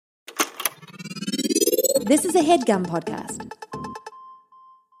This is a HeadGum podcast.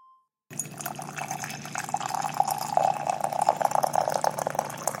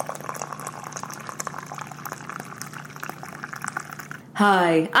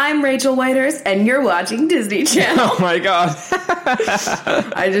 Hi, I'm Rachel Whitehurst, and you're watching Disney Channel. Oh my god.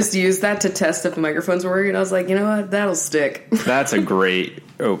 I just used that to test if the microphones were working. I was like, you know what? That'll stick. That's a great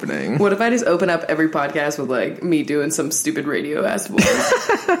opening. What if I just open up every podcast with, like, me doing some stupid radio-ass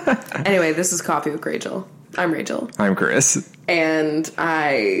voice? Anyway, this is Coffee with Rachel. I'm Rachel. I'm Chris. And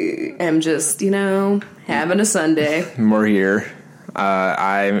I am just, having a Sunday. We're here.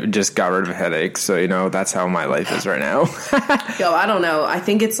 I just got rid of a headache, so, that's how my life is right now. Yo, I don't know. I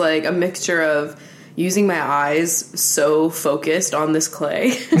think it's like a mixture of using my eyes so focused on this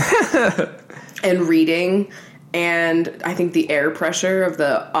clay and reading, and I think the air pressure of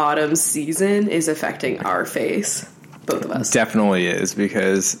the autumn season is affecting our face. Both of us. Definitely is,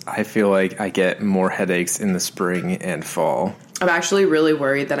 because I feel like I get more headaches in the spring and fall. I'm actually really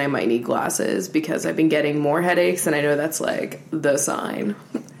worried that I might need glasses because I've been getting more headaches, and I know that's like the sign.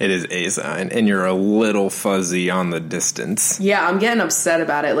 It is a sign, and you're a little fuzzy on the distance. Yeah, I'm getting upset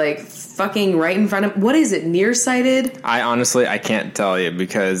about it. Like, fucking right in front of... What is it, nearsighted? I can't tell you,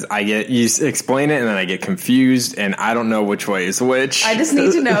 because you explain it, and then I get confused, and I don't know which way is which. I just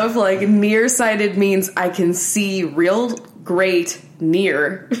need to know if, like, nearsighted means I can see real great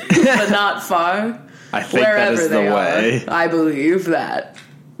near, but not far. I think that is the way. I believe that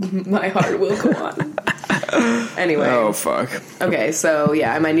my heart will go on. Anyway. Oh, fuck. Okay, so,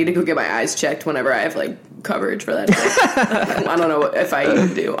 yeah, I might need to go get my eyes checked whenever I have, like, coverage for that day. I don't know if I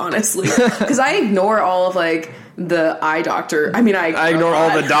even do, honestly. Because I ignore all of, like, the eye doctor. I mean, I ignore all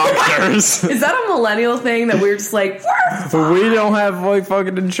the doctors. Is that a millennial thing that we're just like, we don't have, like,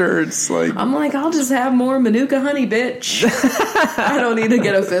 fucking insurance? Like, I'm like, I'll just have more Manuka honey, bitch. I don't need to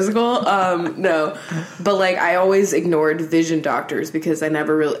get a physical. No. But, like, I always ignored vision doctors because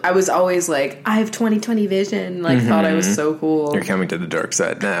I was always like, I have 20/20 vision. Like, thought I was so cool. You're coming to the dark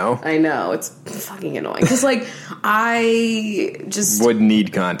side now. I know. It's fucking annoying. Because, like, I just... would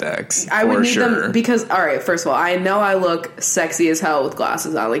need contacts. I would need sure. them because, all right, first of all, I know I look sexy as hell with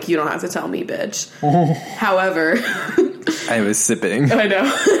glasses on. Like, you don't have to tell me, bitch. However... I was sipping. I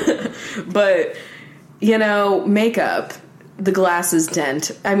know. But, makeup, the glasses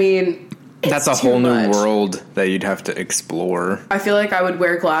dent. I mean... That's a whole new world that you'd have to explore. I feel like I would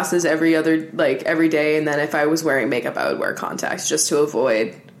wear glasses every day, and then if I was wearing makeup, I would wear contacts just to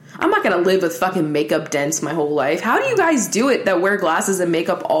avoid... I'm not going to live with fucking makeup dents my whole life. How do you guys do it that wear glasses and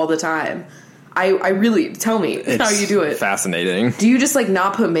makeup all the time? I really... Tell me how you do it. Fascinating. Do you just, like,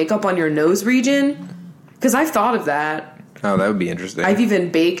 not put makeup on your nose region? Because I've thought of that. Oh, that would be interesting. I've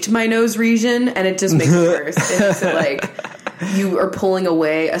even baked my nose region, and it just makes it worse. It makes it like you are pulling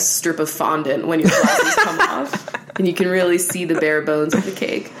away a strip of fondant when your glasses come off, and you can really see the bare bones of the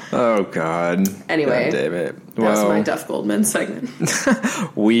cake. Oh, God. Anyway, God damn it. That was my Duff Goldman segment.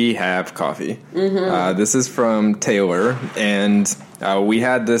 We have coffee. Mm-hmm. This is from Taylor, and we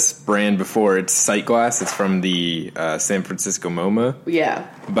had this brand before. It's Sightglass. It's from the San Francisco MoMA. Yeah.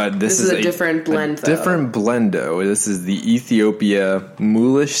 But this is a different blend, though. Different blendo. This is the Ethiopia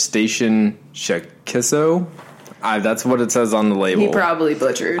Moolish Station Shakiso. That's what it says on the label. He probably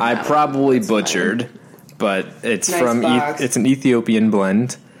butchered. I probably butchered, but it's nice it's an Ethiopian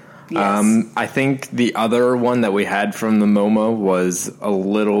blend. Yes. I think the other one that we had from the MoMA was a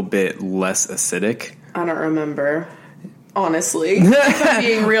little bit less acidic. I don't remember. Honestly, if I'm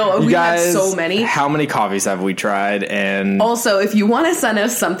being real, we had so many. How many coffees have we tried? And also, if you want to send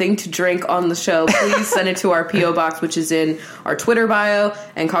us something to drink on the show, please send it to our P.O. Box, which is in our Twitter bio,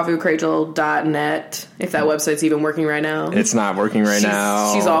 and coffeewithrachel.net, if that website's even working right now. It's not working right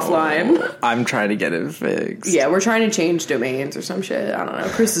now. She's offline. I'm trying to get it fixed. Yeah, we're trying to change domains or some shit. I don't know.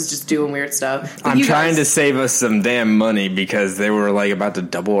 Chris is just doing weird stuff. But I'm trying to save us some damn money because they were like about to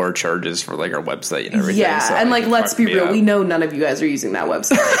double our charges for like our website and everything. Yeah, so and like let's be real, we know none of you guys are using that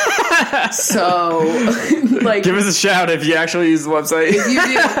website. So, like... give us a shout if you actually use the website. If you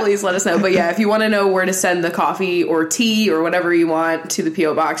do, please let us know. But yeah, if you want to know where to send the coffee or tea or whatever you want to the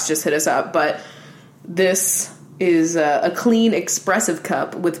P.O. Box, just hit us up. But this is a clean, expressive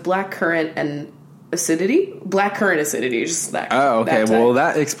cup with blackcurrant and acidity. Blackcurrant acidity, just that. Oh, okay. That well,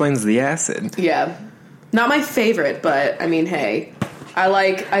 that explains the acid. Yeah. Not my favorite, but, I mean, hey. I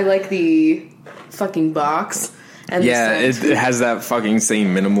like the fucking box. And yeah, it has that fucking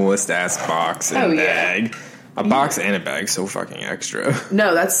same minimalist-ass box and bag. A box and a bag, so fucking extra.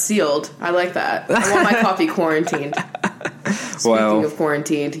 No, that's sealed. I like that. I want my coffee quarantined. Speaking of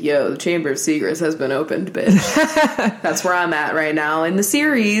quarantined, the Chamber of Secrets has been opened, bitch. That's where I'm at right now in the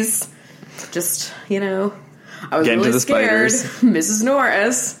series. Just, you know, I was Get into really the scared. spiders. Mrs.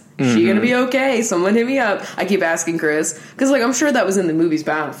 Norris. She gonna be okay? Someone hit me up. I keep asking Chris because, like, I'm sure that was in the movies,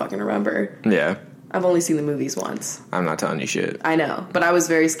 but I don't fucking remember. Yeah. I've only seen the movies once. I'm not telling you shit. I know, but I was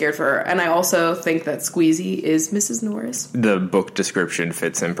very scared for her, and I also think that Squeezy is Mrs. Norris. The book description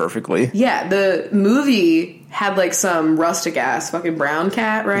fits in perfectly. Yeah, the movie had like some rustic ass fucking brown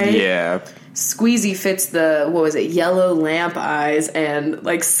cat, right? Yeah. Squeezy fits the, what was it, yellow lamp eyes and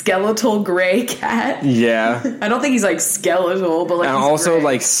like skeletal gray cat. Yeah. I don't think he's like skeletal, but like And he's also gray.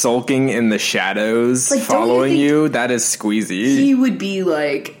 like sulking in the shadows, Like, don't you following think you. That is Squeezy. he would be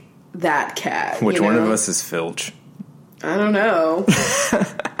like that cat. Which you one know? of us is Filch? I don't know.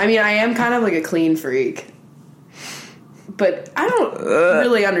 I mean, I am kind of like a clean freak. But I don't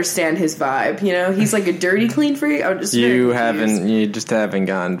really understand his vibe, you know? He's like a dirty clean freak. I'm just You just haven't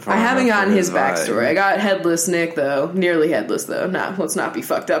gotten far I haven't enough gotten for his vibe. backstory. I got headless Nick, though. Nearly headless, though. Nah, let's not be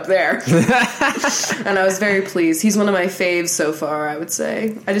fucked up there. And I was very pleased. He's one of my faves so far, I would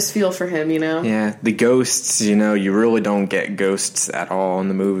say. I just feel for him, you know? Yeah, the ghosts, you know, you really don't get ghosts at all in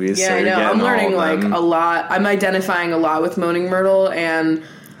the movies. Yeah, so I you're know. I'm getting all learning, of like, them. a lot. I'm identifying a lot with Moaning Myrtle, and,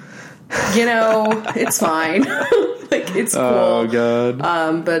 you know, it's fine. Like, it's cool. Oh,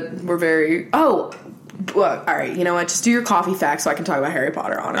 God. But we're very... Oh! Well, all right, you know what? Just do your coffee facts so I can talk about Harry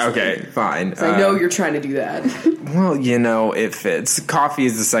Potter, honestly. Okay, fine. I know you're trying to do that. Well, you know, it fits. Coffee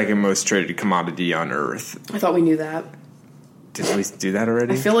is the second most traded commodity on Earth. I thought we knew that. Did we do that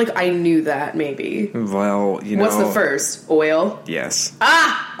already? I feel like I knew that, maybe. Well, you know... What's the first? Oil? Yes.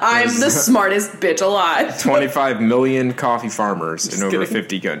 I'm the smartest bitch alive. 25 million coffee farmers in over kidding.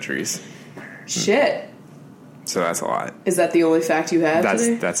 50 countries. Shit. So that's a lot. Is that the only fact you have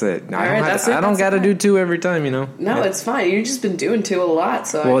today? That's it. No, right, that's it, I don't that's got to fine. do 2 every time, you know. No, Yeah. it's fine. You've just been doing 2 a lot,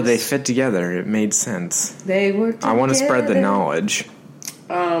 so Well, they fit together. It made sense. they work together. I want to spread the knowledge.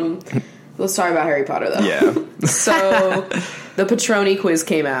 Let's talk about Harry Potter, though. Yeah. So, the Patroni quiz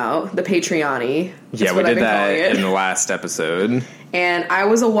came out. The Patreoni. That's Yeah, we what I've did been calling that it. in the last episode. And I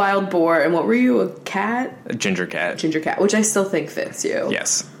was a wild boar, and what were you? A cat? A ginger cat. Ginger cat, which I still think fits you.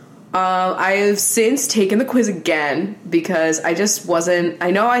 Yes. I have since taken the quiz again because I just wasn't.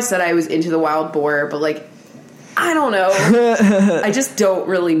 I know I said I was into the wild boar, but like, I don't know. I just don't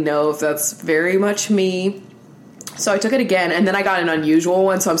really know if that's very much me. So I took it again, and then I got an unusual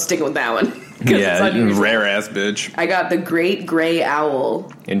one, so I'm sticking with that one. 'Cause it's Yeah, unusual. rare ass bitch. I got the great gray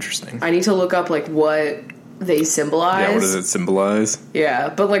owl. Interesting. I need to look up like what they symbolize. Yeah, what does it symbolize? Yeah,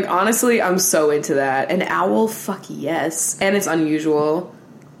 but like honestly, I'm so into that. An owl, fuck yes, and it's unusual.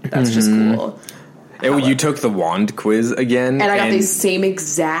 That's just cool. You took the wand quiz again. And I got the same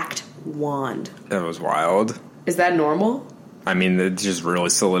exact wand. That was wild. Is that normal? I mean, it just really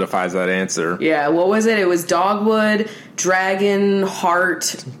solidifies that answer. Yeah, what was it? It was dogwood, dragon,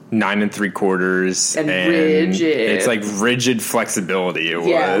 heart. 9 3/4. And rigid. It's like rigid flexibility.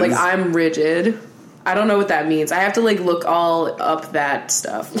 Yeah, was. like I'm rigid. I don't know what that means. I have to like look all up that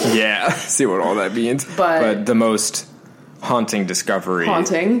stuff. Yeah, see what all that means. But the most haunting discovery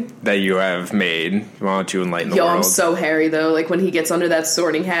that you have made. Why don't you enlighten the Yo, world? I'm so hairy though. Like when he gets under that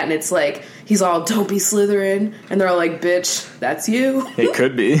sorting hat and it's like, he's all, don't be Slytherin. And they're all like, bitch, that's you. It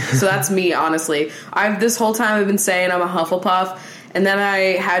could be. So that's me, honestly. This whole time I've been saying I'm a Hufflepuff. And then I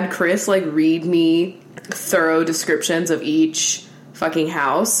had Chris like read me thorough descriptions of each fucking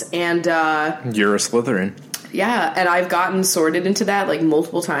house. And You're a Slytherin. yeah, and I've gotten sorted into that like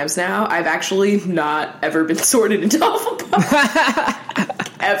multiple times now. I've actually not ever been sorted into Hufflepuff.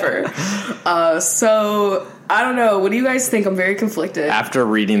 Ever. So, I don't know. What do you guys think? I'm very conflicted. After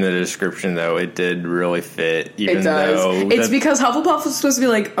reading the description, though, it did really fit. Even It does. though It's because Hufflepuff was supposed to be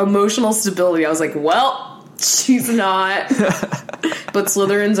like emotional stability. I was like, well, she's not. But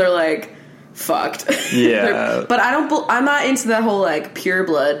Slytherins are like fucked. Yeah. But I'm not into that whole like pure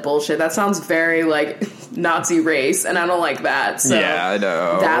blood bullshit. That sounds very like Nazi race, and I don't like that. So yeah, I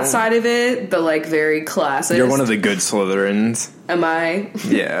know. that side of it, the like very classist. You're one of the good Slytherins. Am I?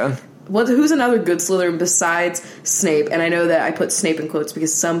 Yeah. Who's another good Slytherin besides Snape? And I know that I put Snape in quotes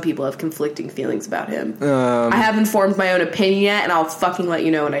because some people have conflicting feelings about him. I haven't formed my own opinion yet, and I'll fucking let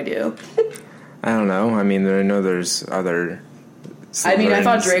you know when I do. I don't know. I mean, I know there's other I mean, I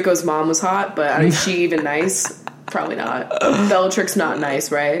thought Slytherins. Draco's mom was hot, but is she even nice? Probably not. Bellatrix not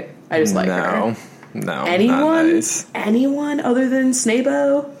nice, right? I just like her. No, Anyone? not nice. Anyone other than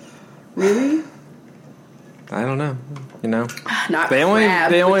Snabo? Really? I don't know. You know, Not They only-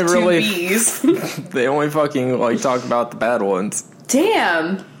 Crabbe they only with two really- B's. they only fucking like talk about the bad ones.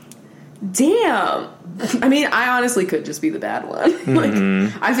 Damn. I mean, I honestly could just be the bad one. Like,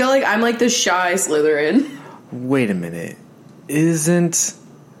 I feel like I'm like the shy Slytherin. Wait a minute. Isn't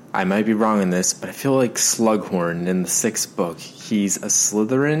I might be wrong in this, but I feel like Slughorn in the 6th book, he's a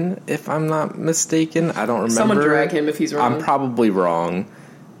Slytherin, if I'm not mistaken. I don't remember. Someone drag him if he's wrong. I'm probably wrong.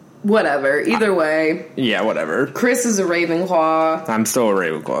 Whatever. Either way. Yeah, whatever. Chris is a Ravenclaw. I'm still a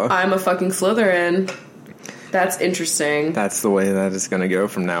Ravenclaw. I'm a fucking Slytherin. That's interesting. That's the way that it's going to go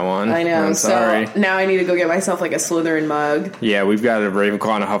from now on. I know. I'm sorry. So now I need to go get myself like a Slytherin mug. Yeah, we've got a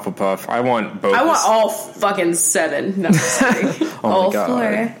Ravenclaw and a Hufflepuff. I want both. I want all fucking 7. No, I'm just kidding. Oh all my god.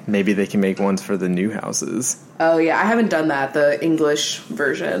 4. Maybe they can make ones for the new houses. Oh yeah, I haven't done that, the English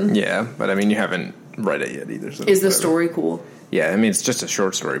version. Yeah, but I mean, you haven't read it yet either. So Is the story cool? Yeah, I mean, it's just a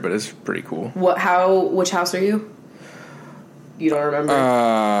short story, but it's pretty cool. Which house are you? You don't remember?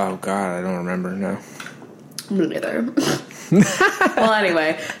 Oh god, I don't remember, no. Me neither. Well,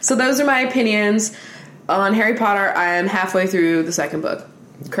 anyway, so those are my opinions on Harry Potter. I am halfway through the 2nd book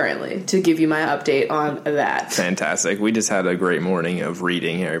currently to give you my update on that. Fantastic. We just had a great morning of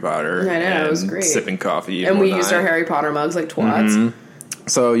reading Harry Potter. I know, it was great. Sipping coffee. And we used our Harry Potter mugs like twats. Mm-hmm.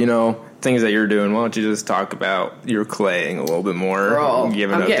 So, things that you're doing, why don't you just talk about your claying a little bit more? Girl,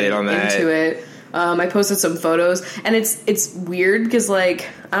 give an update on that. Into it. I posted some photos, and it's weird because, like,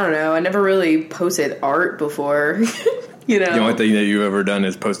 I don't know, I never really posted art before, The only thing that you've ever done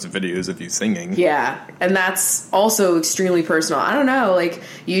is posted videos of you singing. Yeah, and that's also extremely personal. I don't know, like,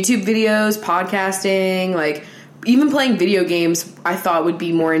 YouTube videos, podcasting, like, even playing video games, I thought would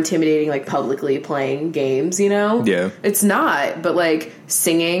be more intimidating, like, publicly playing games, Yeah. It's not, but, like,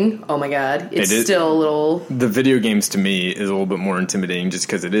 singing, oh my god, it's still a little... The video games, to me, is a little bit more intimidating just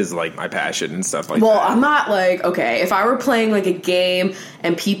because it is, like, my passion and stuff like that. Well, I'm not, like, okay, if I were playing, like, a game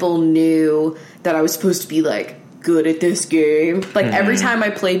and people knew that I was supposed to be, like, good at this game. Like, every time I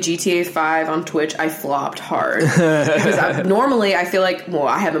played GTA 5 on Twitch, I flopped hard. Because normally, I feel like, well,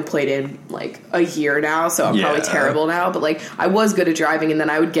 I haven't played in, like, a year now, so I'm probably terrible now. But, like, I was good at driving, and then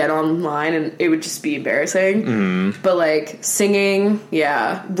I would get online, and it would just be embarrassing. But, like, singing,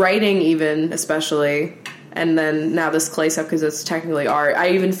 yeah. Writing, even, especially. And then now this clay stuff, because it's technically art.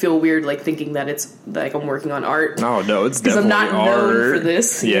 I even feel weird, like, thinking that it's, like, I'm working on art. Oh, no, it's definitely art. Because I'm not known for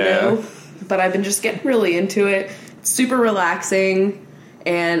this, you know? But I've been just getting really into it. It's super relaxing,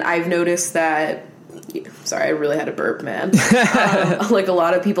 and I've noticed that... Sorry, I really had to burp, man. Like, a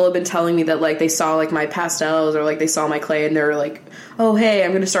lot of people have been telling me that, like, they saw, like, my pastels or, like, they saw my clay, and they're like, oh, hey,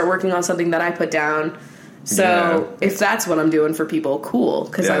 I'm going to start working on something that I put down. So, if that's what I'm doing for people, cool,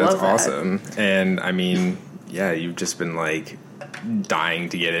 because I love that. That's awesome. And, I mean, yeah, you've just been, like... dying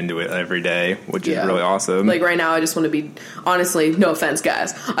to get into it every day, which is really awesome. Like, right now I just want to be, honestly, no offense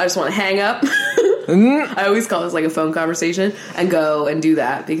guys, I just want to hang up. I always call this like a phone conversation and go and do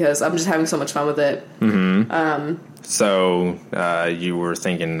that because I'm just having so much fun with it. So you were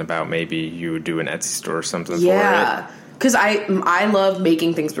thinking about maybe you would do an Etsy store or something for it, because I love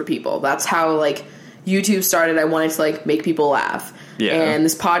making things for people. That's how, like, YouTube started. I wanted to, like, make people laugh. Yeah. And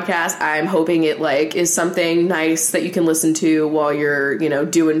this podcast, I'm hoping it, like, is something nice that you can listen to while you're,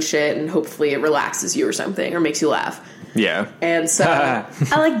 doing shit, and hopefully it relaxes you or something or makes you laugh. Yeah. And so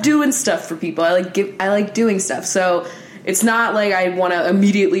I like doing stuff for people. I like doing stuff. So it's not like I want to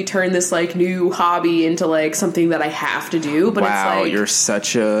immediately turn this, like, new hobby into, like, something that I have to do. But it's like, you're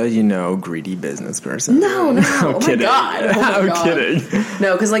such a, greedy business person. No. I'm kidding. I'm kidding.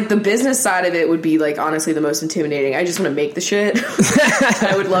 No, because, like, the business side of it would be, like, honestly the most intimidating. I just want to make the shit.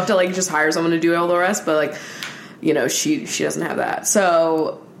 I would love to, like, just hire someone to do all the rest. But, like, she doesn't have that.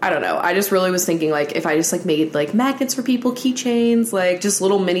 So... I don't know. I just really was thinking, like, if I just, like, made, like, magnets for people, keychains, like, just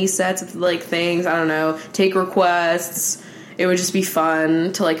little mini sets of, like, things, I don't know, take requests. It would just be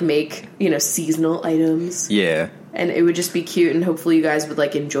fun to, like, make, seasonal items. Yeah. And it would just be cute, and hopefully you guys would,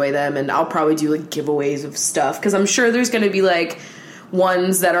 like, enjoy them. And I'll probably do, like, giveaways of stuff, because I'm sure there's going to be, like,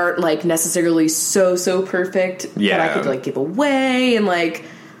 ones that aren't, like, necessarily so perfect that I could, like, give away. And, like,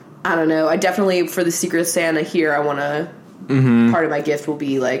 I don't know. I definitely, for the Secret Santa here, I want to... part of my gift will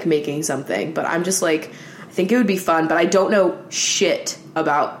be, like, making something, but I'm just, like, I think it would be fun, but I don't know shit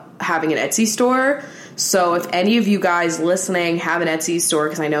about having an Etsy store. So if any of you guys listening have an Etsy store,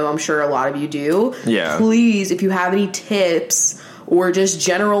 because I'm sure a lot of you do, please, if you have any tips or just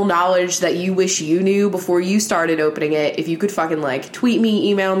general knowledge that you wish you knew before you started opening it, if you could fucking, like, tweet me,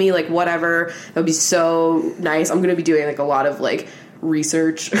 email me, like, whatever, that would be so nice. I'm gonna be doing, like, a lot of, like,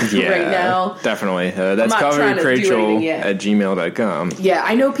 research right now. Definitely. That's coverycrachel@gmail.com. Yeah,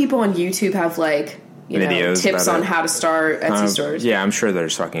 I know people on YouTube have, like, videos, tips on how to start Etsy stores. Yeah, I'm sure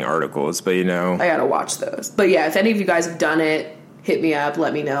there's fucking articles, but I gotta watch those. But yeah, if any of you guys have done it, hit me up,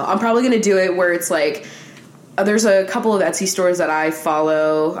 let me know. I'm probably gonna do it where it's like there's a couple of Etsy stores that I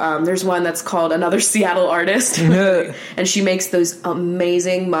follow. There's one that's called Another Seattle Artist, and she makes those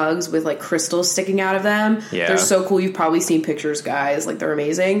amazing mugs with like crystals sticking out of them. Yeah. They're so cool. You've probably seen pictures, guys. Like, they're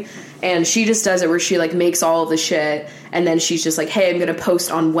amazing. And she just does it where she like makes all of the shit, and then she's just like, hey, I'm gonna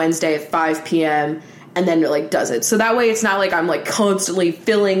post on Wednesday at 5 p.m. and then it like does it. So that way it's not like I'm like constantly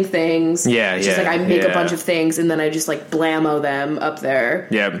filling things. Yeah, it's just like I make a bunch of things and then I just like blammo them up there.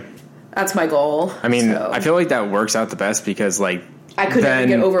 Yeah. That's my goal. I mean, so. I feel like that works out the best because like I could never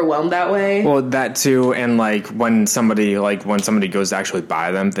get overwhelmed that way. Well, that too, and like when somebody goes to actually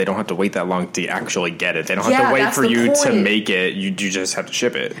buy them, they don't have to wait that long to actually get it. They don't have to wait for you to make it. You just have to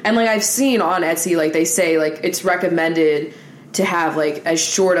ship it. And like I've seen on Etsy, like they say like it's recommended to have like as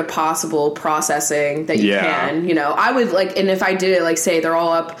short a possible processing that you can, you know. I would like, and if I did it, like say they're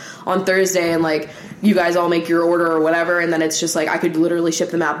all up on Thursday and like you guys all make your order or whatever, and then it's just like I could literally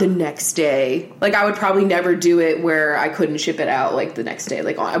ship them out the next day. Like I would probably never do it where I couldn't ship it out like the next day.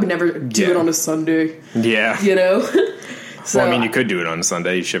 Like I would never do it on a Sunday. Yeah. You know? So, well, I mean, you could do it on a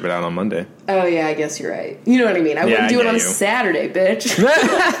Sunday. You ship it out on Monday. Oh, yeah, I guess you're right. You know what I mean. I wouldn't do it on a Saturday, bitch.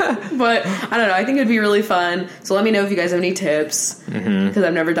 But, I don't know. I think it'd be really fun. So let me know if you guys have any tips. Because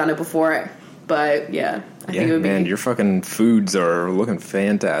I've never done it before. But, yeah. I think it would be... Man, your fucking foods are looking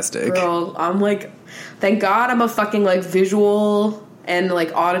fantastic. Girl, I'm like... Thank God I'm a fucking, like, visual and,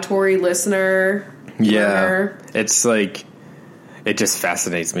 like, auditory listener. Yeah. It's, like... It just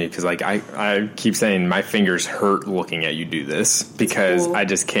fascinates me because, like, I keep saying my fingers hurt looking at you do this because I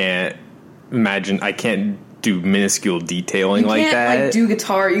just can't imagine. I can't do minuscule detailing like that. You can't, like, do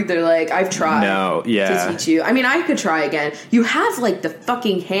guitar either. Like, I've tried to teach you. I mean, I could try again. You have, like, the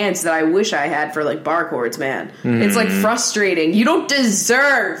fucking hands that I wish I had for, like, bar chords, man. It's, like, frustrating. You don't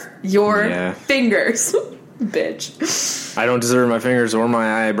deserve your fingers. Bitch. I don't deserve my fingers or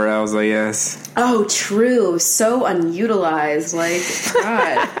my eyebrows, I guess. Oh, true. So unutilized. Like,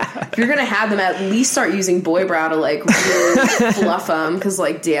 God. If you're going to have them, at least start using Boy Brow to, like, really fluff them. Because,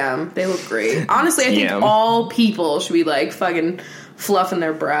 like, damn, they look great. Honestly, I think all people should be, like, fucking fluffing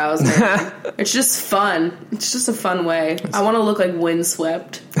their brows. It's just fun. It's just a fun way. I want to look like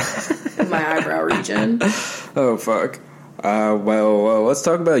windswept in my eyebrow region. Oh, fuck. Well, let's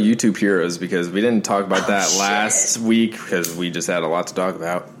talk about YouTube Heroes because we didn't talk about that last week because we just had a lot to talk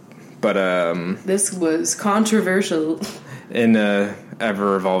about. But this was controversial in a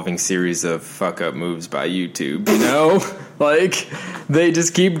ever-evolving series of fuck-up moves by YouTube. You know, like they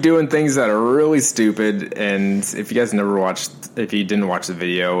just keep doing things that are really stupid. And if you guys if you didn't watch the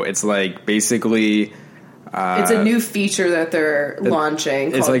video, it's like basically. It's a new feature that they're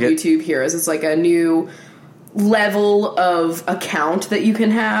launching called like YouTube Heroes. It's like a new level of account that you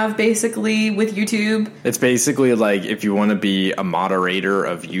can have basically with YouTube. It's basically like if you want to be a moderator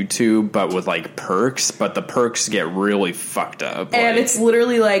of YouTube but with like perks, but the perks get really fucked up. And it's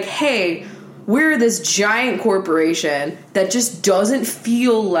literally like, hey, we're this giant corporation that just doesn't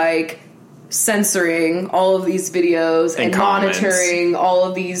feel like censoring all of these videos and monitoring all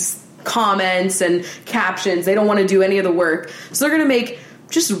of these comments and captions. They don't want to do any of the work. So they're going to make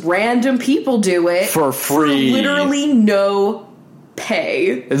just random people do it for free, for literally no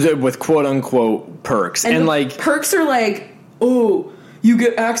pay, with quote unquote perks. And like perks are like, oh, you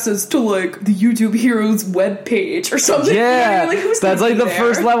get access to like the YouTube Heroes webpage or something. Yeah, like, that's like the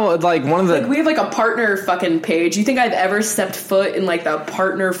first level. Like one of the we have like a partner fucking page. You think I've ever stepped foot in like the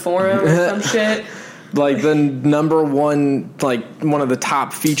partner forum or some shit? Like the number one, like one of the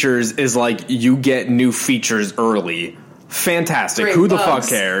top features is like you get new features early. Fantastic. Great. Who the fuck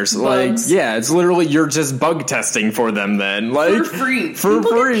cares? Bugs. Like, yeah, it's literally you're just bug testing for them then. Like for free. For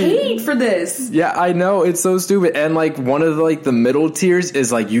People free. Get paid for this. Yeah, I know, it's so stupid. And like one of the, like the middle tiers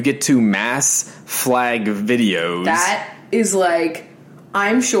is like you get to mass flag videos. That is like,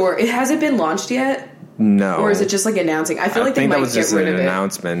 I'm sure it hasn't been launched yet. No. Or is it just like announcing? I feel like they might get rid of it.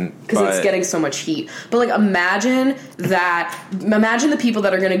 Announcement because it's getting so much heat. But like imagine the people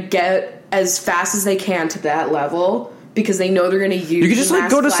that are going to get as fast as they can to that level because they know they're going to use. You could just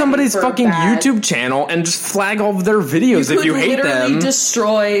like go to somebody's fucking YouTube channel and just flag all of their videos if you hate them. You could literally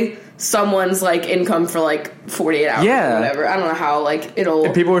destroy someone's like income for like 48 hours or whatever. I don't know how like it'll.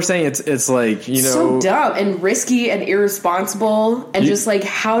 And people were saying it's like, you know, so dumb and risky and irresponsible and just like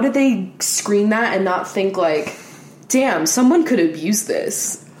how did they screen that and not think like, damn, someone could abuse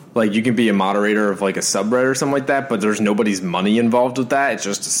this. Like you can be a moderator of like a subreddit or something like that, but there's nobody's money involved with that. It's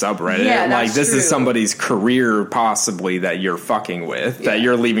just a subreddit. Yeah, like this is somebody's career possibly that you're fucking with, that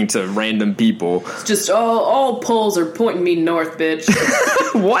you're leaving to random people. It's just all polls are pointing me north, bitch.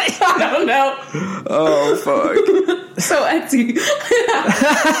 What? I don't know. Oh fuck. So Etsy.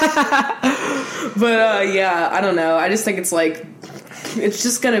 But yeah, I don't know. I just think it's like, it's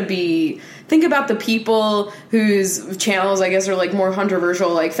just gonna be. Think about the people whose channels, I guess, are like more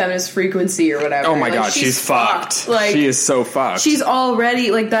controversial, like Feminist Frequency or whatever. Oh my like, god, she's fucked. Like, she is so fucked. She's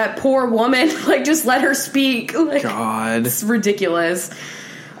already like that poor woman. Like, just let her speak. Like, God, it's ridiculous.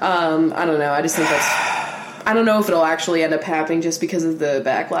 I don't know. I just think that's. I don't know if it'll actually end up happening just because of the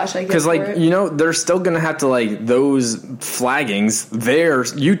backlash, I guess. Because, like, you know, they're still going to have to, like, those flaggings, their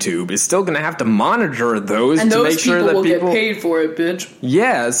YouTube is still going to have to monitor those and to those make sure that will people get paid for it, bitch.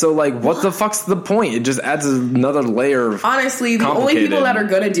 Yeah, so, like, what the fuck's the point? It just adds another layer of honestly, the only people that are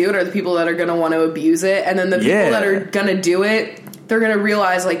going to do it are the people that are going to want to abuse it. And then the people that are going to do it, they're going to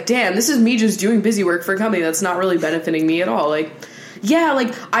realize, like, damn, this is me just doing busy work for a company that's not really benefiting me at all. Like, yeah,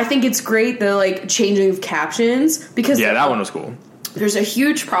 like, I think it's great, the, like, changing of captions, because... Yeah, that one was cool. There's a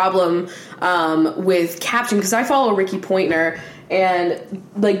huge problem with caption, because I follow Ricky Pointner, and,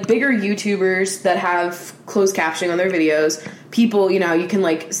 like, bigger YouTubers that have closed captioning on their videos, people, you know, you can,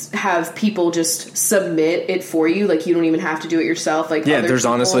 like, have people just submit it for you, like, you don't even have to do it yourself, like, yeah, there's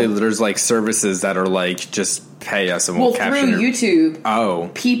people. Honestly, there's, like, services that are, like, just pay us and we'll caption through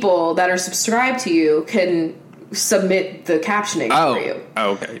YouTube, people that are subscribed to you can... submit the captioning for you.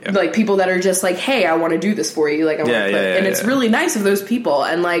 Oh, okay. Yeah. Like, people that are just like, hey, I want to do this for you. Like, I want to put... and it's really nice of those people.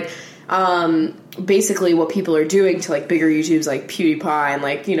 And, like, basically what people are doing to, like, bigger YouTubes like PewDiePie and,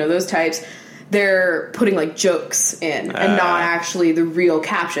 like, you know, those types, they're putting, like, jokes in and not actually the real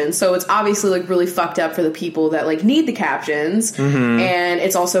captions. So it's obviously, like, really fucked up for the people that, like, need the captions. Mm-hmm. And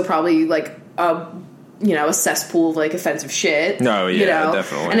it's also probably, like, you know, a cesspool of, like, offensive shit. No, yeah, you know?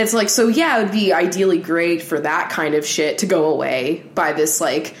 Definitely. And it's like, so yeah, it would be ideally great for that kind of shit to go away by this,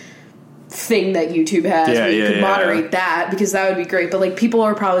 like, thing that YouTube has where you could moderate that, because that would be great. But, like, people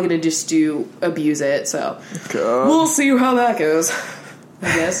are probably going to just abuse it, so we'll see how that goes,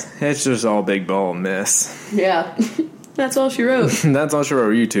 I guess. It's just all big ball miss. Yeah. That's all she wrote. That's all she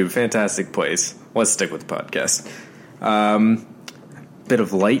wrote. YouTube, fantastic place. Let's stick with the podcast. Bit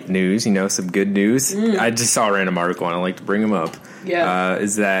of light news, you know, some good news. I just saw a random article and I like to bring them up. Yeah.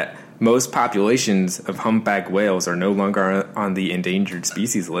 Is that most populations of humpback whales are no longer on the endangered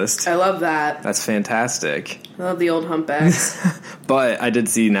species list. I love that. That's fantastic. I love the old humpbacks. But I did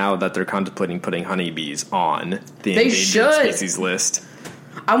see now that they're contemplating putting honeybees on the endangered species list.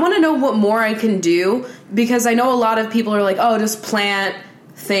 I want to know what more I can do, because I know a lot of people are like, oh, just plant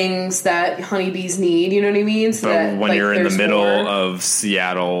things that honeybees need, you know what I mean? So but that, when like, you're in the middle of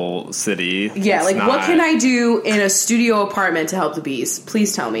Seattle City, yeah, like, what can I do in a studio apartment to help the bees?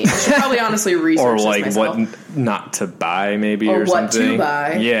 Please tell me. I should probably honestly research or like this myself. what not to buy, maybe, or or what something. to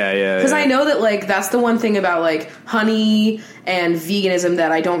buy. Yeah. Because I know that, like, that's the one thing about, like, honey and veganism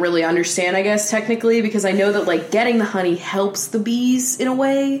that I don't really understand, I guess, technically, because I know that, like, getting the honey helps the bees in a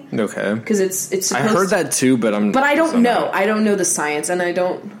way. Okay. Because it's I heard that too, but I don't know. I don't know the science, and I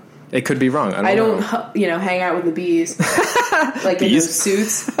don't... It could be wrong. I don't you know, hang out with the bees. Like, bees? In those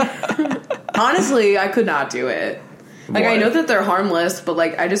suits. Honestly, I could not do it. Like, I know that they're harmless, but,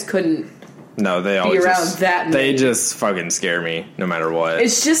 like, I just couldn't... No, they always they just fucking scare me, no matter what.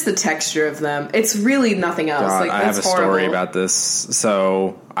 It's just the texture of them. It's really nothing else. God, like, I have a horrible. story about this.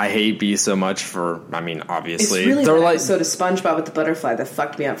 So I hate bees so much for. I mean, obviously, it's really they're that like episode of SpongeBob with the butterfly that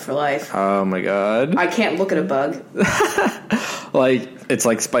fucked me up for life. Oh my god! I can't look at a bug. Like, it's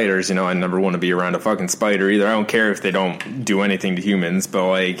like spiders, you know. I never want to be around a fucking spider either. I don't care if they don't do anything to humans, but,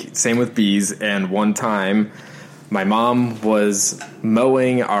 like, same with bees. And one time, my mom was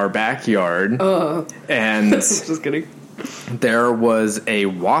mowing our backyard, and just kidding. There was a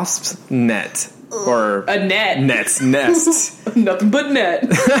wasp's net, or a nest, nothing but net,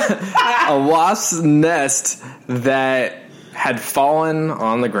 a wasp's nest that had fallen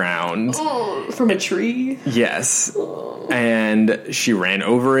on the ground from a tree. Yes, and she ran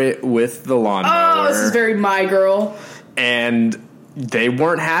over it with the lawnmower. Oh, this is very My Girl. And they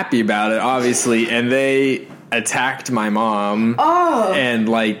weren't happy about it, obviously, and they attacked my mom. And,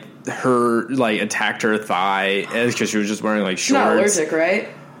 like, attacked her thigh because she was just wearing, like, shorts. She's not allergic, right?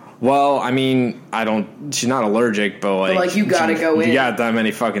 Well, I mean, she's not allergic, but, like, you gotta go in. You got that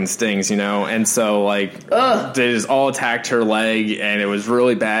many fucking stings, you know? And so, like, they just all attacked her leg, and it was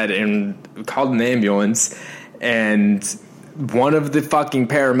really bad, and called an ambulance, and one of the fucking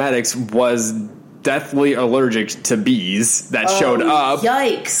paramedics was deathly allergic to bees that showed up.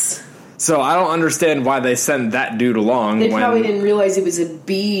 Yikes. So I don't understand why they sent that dude along. They probably didn't realize it was a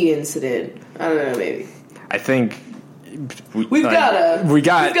bee incident. I don't know, maybe. I think we've got a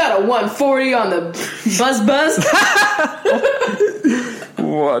 140 on the buzz.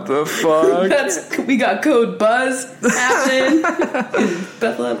 What the fuck? We got code buzz happening in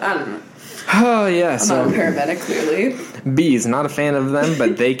Bethlehem. I don't know. Oh, yeah. I'm not a paramedic, clearly. Bees, not a fan of them,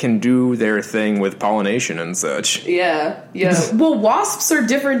 but they can do their thing with pollination and such. Yeah. Well, wasps are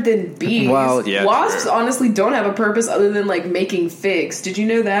different than bees. Well, yeah. Wasps honestly don't have a purpose other than, like, making figs. Did you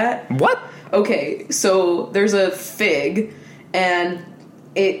know that? What? Okay, so there's a fig, and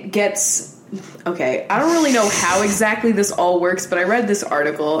it gets... Okay, I don't really know how exactly this all works, but I read this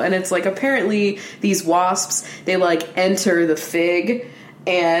article, and it's like, apparently these wasps, they, like, enter the fig,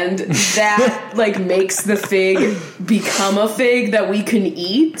 and that, like, makes the fig become a fig that we can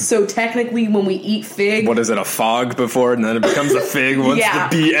eat. So technically, when we eat fig... What is it, a fog before, and then it becomes a fig once the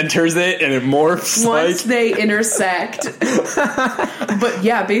bee enters it, and it morphs? Once they intersect. But,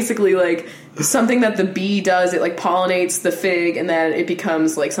 yeah, basically, like... something that the bee does, it like pollinates the fig and then it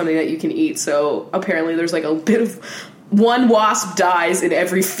becomes like something that you can eat. So apparently there's like a bit of one wasp dies in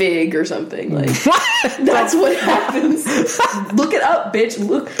every fig or something. Like what? That's what happens. Look it up, bitch.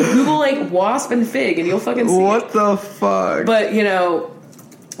 Google like wasp and fig and you'll fucking see what the fuck. But you know,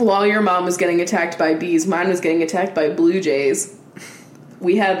 while your mom was getting attacked by bees, mine was getting attacked by blue jays.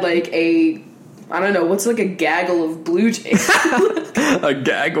 We had like I don't know, what's like a gaggle of blue jays? A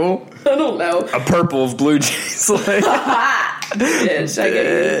gaggle? I don't know. A purple of blue jays. Like. Bitch, I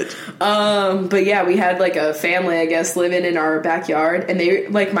get you. But yeah, we had like a family, I guess, living in our backyard, and they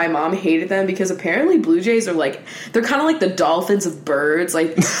like my mom hated them because apparently blue jays are like they're kind of like the dolphins of birds.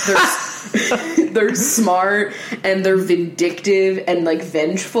 Like they're smart and they're vindictive and like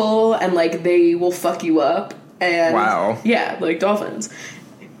vengeful and like they will fuck you up. And wow, yeah, like dolphins.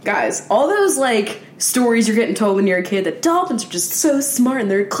 Guys, all those, like, stories you're getting told when you're a kid that dolphins are just so smart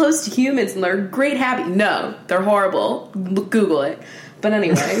and they're close to humans and they're great happy. No, they're horrible. Google it. But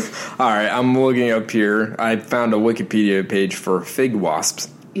anyway. All right, I'm looking up here. I found a Wikipedia page for fig wasps.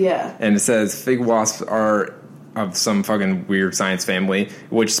 Yeah. And it says fig wasps are of some fucking weird science family,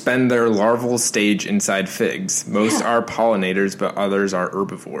 which spend their larval stage inside figs. Most are pollinators, but others are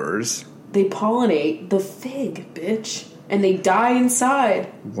herbivores. They pollinate the fig, bitch. And they die inside.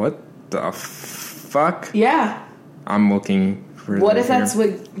 What the fuck? Yeah. I'm looking for... What if that's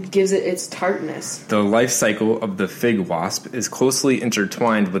what gives it its tartness? The life cycle of the fig wasp is closely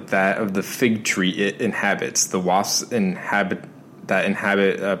intertwined with that of the fig tree it inhabits. The wasps inhabit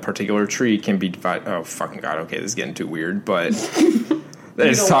a particular tree can be divided... Oh, fucking God. Okay, this is getting too weird, but...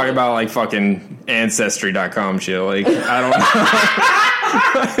 They just talk about, like, fucking Ancestry.com shit. Like, I don't know.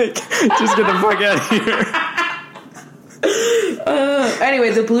 Like, just get the fuck out of here.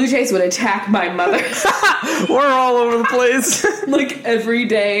 Anyway, the blue jays would attack my mother. We're all over the place. Like, every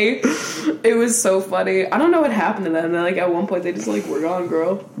day. It was so funny. I don't know what happened to them. Like, at one point, they just, like, we're gone,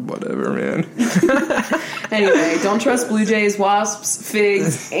 girl. Whatever, man. Anyway, don't trust blue jays, wasps,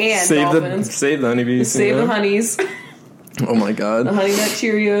 figs, and dolphins. Save the honeybees. Save the honeys. Oh, my God. The Honey Nut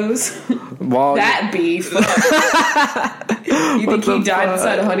Cheerios. That beef. You think he died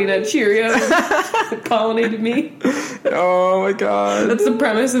inside a Honey Nut Cheerio? Pollinated me? Oh my God. That's the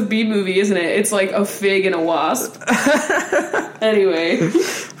premise of Bee Movie, isn't it? It's like a fig and a wasp. Anyway.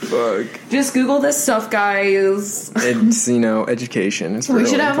 Fuck. Just Google this stuff, guys. It's, education. It's we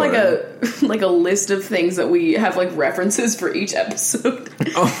should have like a list of things that we have like references for each episode.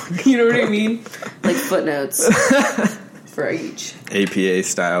 Oh, you know what I mean? Like footnotes. For each. APA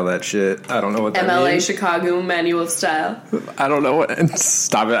style, that shit. I don't know what that MLA means. Chicago manual style. I don't know what.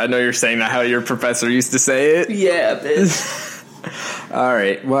 Stop it. I know you're saying that how your professor used to say it. Yeah, bitch. All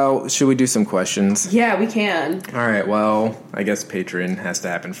right. Well, should we do some questions? Yeah, we can. All right. Well, I guess Patreon has to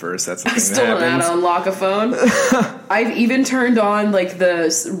happen first. That's the thing I still don't know how to unlock a phone. I've even turned on like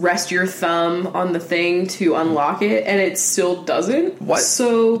the rest your thumb on the thing to unlock it, and it still doesn't. What?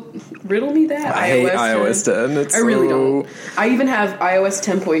 So riddle me that. I hate iOS 10. I really don't. I even have iOS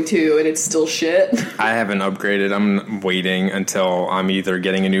 10.2, and it's still shit. I haven't upgraded. I'm waiting until I'm either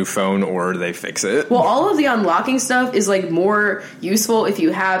getting a new phone or they fix it. Well, all of the unlocking stuff is like more useful if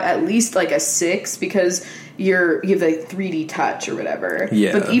you have at least like a 6 because you have like 3D touch or whatever.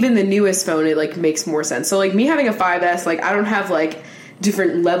 Yeah. But even the newest phone, it like makes more sense. So like me having a 5S, like I don't have like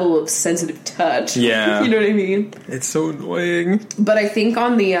different level of sensitive touch. Yeah. You know what I mean? It's so annoying. But I think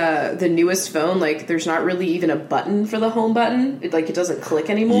on the newest phone, like there's not really even a button for the home button. It doesn't click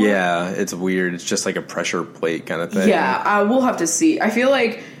anymore. Yeah, it's weird. It's just like a pressure plate kind of thing. Yeah, we'll have to see. I feel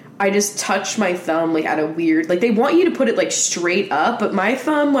like I just touch my thumb like at a weird, like they want you to put it like straight up, but my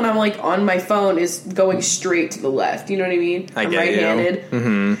thumb when I'm like on my phone is going straight to the left. You know what I mean? I'm right-handed.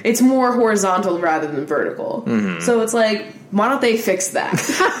 Mm-hmm. It's more horizontal rather than vertical. Mm-hmm. So it's like, why don't they fix that?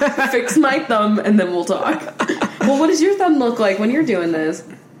 Fix my thumb and then we'll talk. Well, what does your thumb look like when you're doing this?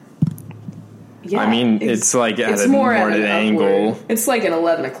 Yeah, I mean, it's like at more at an angle. It's like an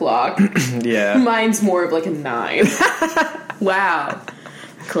 11 o'clock. Yeah. Mine's more of like a 9. Wow.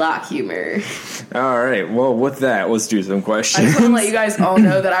 Clock humor. All right. Well, with that, let's do some questions. I just want to let you guys all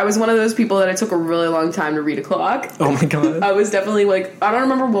know that I was one of those people that it took a really long time to read a clock. Oh my God. I was definitely like, I don't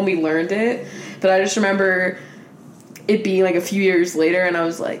remember when we learned it, but I just remember it being like a few years later, and I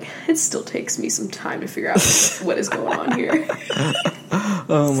was like, it still takes me some time to figure out what is going on here.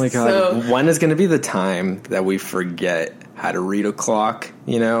 Oh my God. So, when is going to be the time that we forget how to read a clock,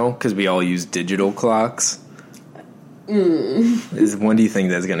 you know? Because we all use digital clocks. When do you think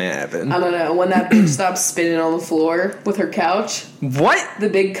that's going to happen? I don't know. When that bitch stops spinning on the floor with her couch. What? The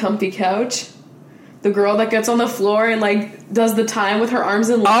big comfy couch. The girl that gets on the floor and, like, does the time with her arms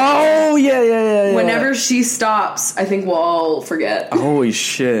and legs. Oh, yeah. Whenever she stops, I think we'll all forget. Holy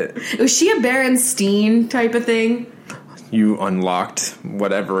shit. Was she a Berenstein type of thing? You unlocked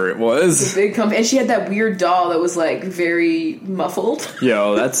whatever it was. The big comfy. And she had that weird doll that was, like, very muffled.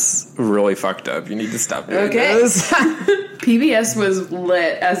 Yo, that's really fucked up. You need to stop doing this. PBS was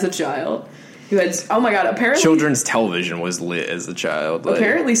lit as a child. You had, oh my God, apparently... Children's television was lit as a child. Like,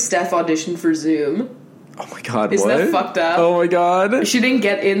 apparently Steph auditioned for Zoom. Oh my God, Isn't what? that fucked up? Oh my God. She didn't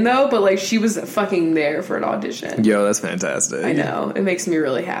get in, though, but, like, she was fucking there for an audition. Yo, that's fantastic. I know. It makes me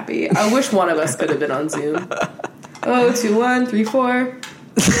really happy. I wish one of us could have been on Zoom. 2, 1, 3, 4.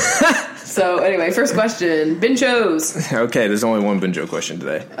 So, anyway, first question. Binchos. Okay, there's only one Binjo question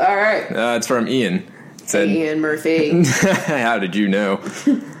today. All right. It's from Ian. It said, Hey, Ian Murphy. how did you know?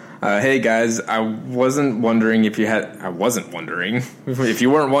 Hey guys, I wasn't wondering if you weren't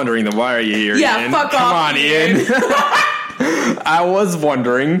wondering, then why are you here? Yeah, Ian? fuck Come off, on, Ian. I was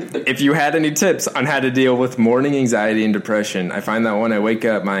wondering if you had any tips on how to deal with morning anxiety and depression. I find that when I wake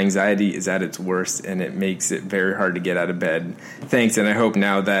up, my anxiety is at its worst, and it makes it very hard to get out of bed. Thanks, and I hope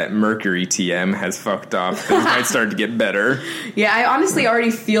now that Mercury TM has fucked off, things might start to get better. Yeah, I honestly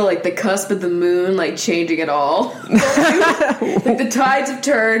already feel like the cusp of the moon, like, changing it all. Like, the tides have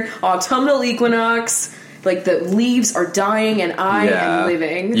turned, autumnal equinox, like, the leaves are dying, and I am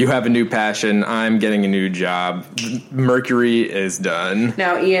living. You have a new passion. I'm getting a new job. Mercury is done.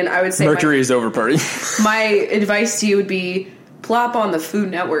 Now, Ian, I would say Mercury is over, party. my advice to you would be plop on the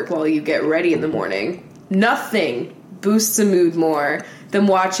Food Network while you get ready in the morning. Nothing boosts a mood more than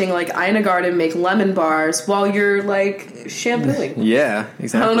watching, like, Ina Garten make lemon bars while you're, like, shampooing. Yeah,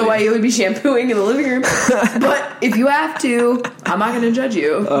 exactly. I don't know why you would be shampooing in the living room, but if you have to, I'm not going to judge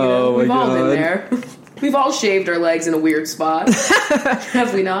you. Oh, We've my all been God. there. We've all shaved our legs in a weird spot.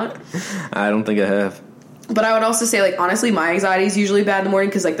 Have we not? I don't think I have. But I would also say, like, honestly, my anxiety is usually bad in the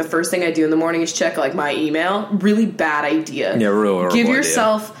morning because, like, the first thing I do in the morning is check, like, my email. Really bad idea. Yeah, real horrible Give idea.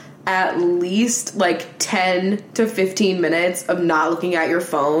 yourself at least, like, 10 to 15 minutes of not looking at your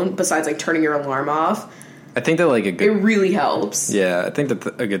phone besides, like, turning your alarm off. I think that, like, a It good... really helps. Yeah, I think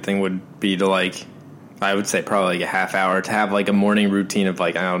that a good thing would be to, like... I would say probably like a half hour to have like a morning routine of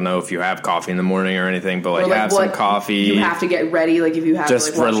like, I don't know if you have coffee in the morning or anything, but like, have some coffee. You have to get ready, like if you have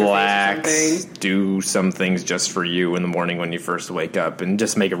just to like, relax, wash your face or something. do some things just for you in the morning when you first wake up, and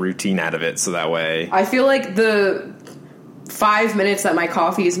just make a routine out of it so that way. I feel like the 5 minutes that my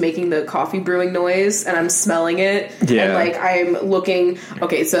coffee is making the coffee brewing noise and I'm smelling it, and like I'm looking,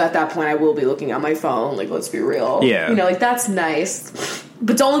 okay, so at that point I will be looking at my phone, like, let's be real. Yeah. You know, like, that's nice.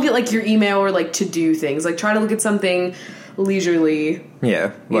 But don't look at, like, your email or, like, to-do things. Like, try to look at something leisurely.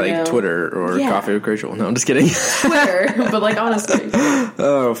 Yeah, like, know? Twitter or Yeah. Coffee with Rachel. No, I'm just kidding. Twitter, but, like, honestly.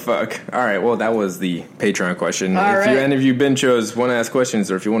 Oh, fuck. All right, well, that was the Patreon question. All if right. any of you Binchos want to ask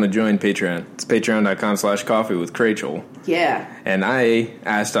questions, or if you want to join Patreon, it's patreon.com/coffee with Rachel. Yeah. And I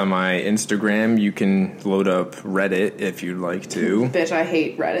asked on my Instagram, you can load up Reddit if you'd like to. Bitch, I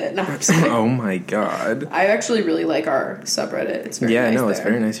hate Reddit. No, I'm just kidding. Oh my god. I actually really like our subreddit. It's very nice. It's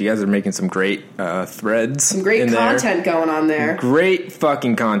very nice. You guys are making some great threads. Some great in content going on there. Great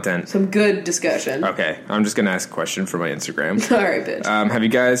fucking content. Some good discussion. Okay, I'm just gonna ask a question for my Instagram. All right, bitch. Have you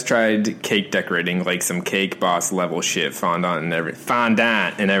guys tried cake decorating, like some Cake Boss level shit, fondant and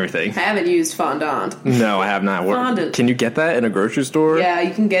everything? I haven't used fondant. No, I have not. Fondant. Can you get that in a grocery store? Yeah,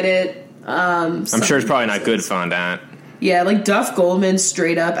 you can get it. I'm sure it's probably not good fondant. Yeah, like Duff Goldman,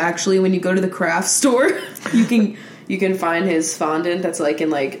 straight up. Actually, when you go to the craft store, you can find his fondant that's like in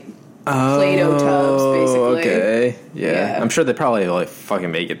like Play-Doh tubs, basically. Okay, yeah. Yeah. I'm sure they probably like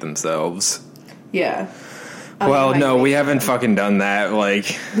fucking make it themselves. Yeah. Well, no, we haven't fucking done that.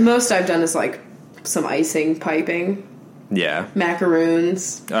 Like, The most I've done is like some icing, piping, yeah.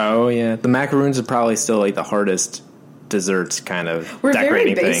 macaroons. Oh yeah, the macaroons are probably still like the hardest desserts kind of We're very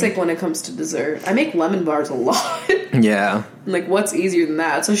decorating basic thing. when it comes to dessert. I make lemon bars a lot. Yeah. Like, what's easier than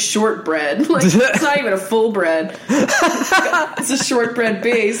that? It's a shortbread. Like, it's not even a full bread. It's a shortbread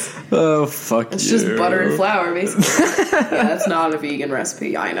base. Oh, fuck It's you. just butter and flour, basically. Yeah, that's not a vegan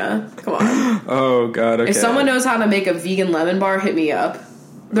recipe, Ina. Come on. Oh, God, okay. If someone knows how to make a vegan lemon bar, hit me up.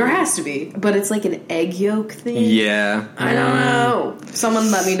 There has to be. But it's like an egg yolk thing. Yeah. I don't know.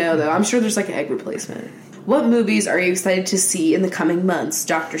 Someone let me know, though. I'm sure there's like an egg replacement. What movies are you excited to see in the coming months?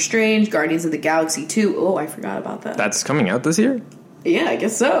 Doctor Strange, Guardians of the Galaxy 2. Oh, I forgot about that. That's coming out this year? Yeah, I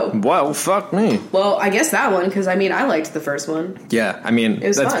guess so. Well, fuck me. Well, I guess that one, because, I mean, I liked the first one. Yeah, I mean,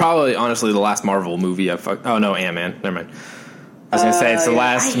 was that's fun. probably, honestly, the last Marvel movie I fucked. Oh, no, Ant-Man. Never mind. I was going to say, it's the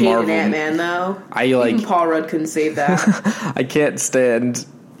last I hated Marvel. Ant-Man, though. I, like- Even Paul Rudd couldn't save that. I can't stand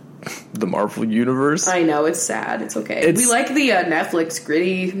the Marvel universe. I know, it's sad. It's okay. It's- We like the Netflix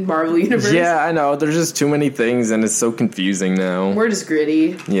gritty Marvel universe. Yeah, I know. There's just too many things, and it's so confusing now. We're just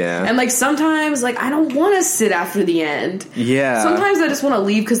gritty. Yeah. And, like, sometimes, like, I don't want to sit after the end. Yeah. Sometimes I just want to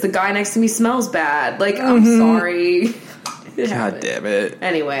leave because the guy next to me smells bad. Like, I'm sorry. It God happened. damn it.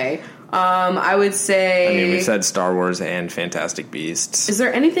 Anyway, I would say... I mean, we said Star Wars and Fantastic Beasts. Is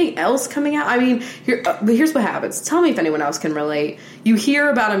there anything else coming out? I mean, here's what happens. Tell me if anyone else can relate. You hear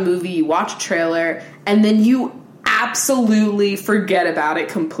about a movie, you watch a trailer, and then you absolutely forget about it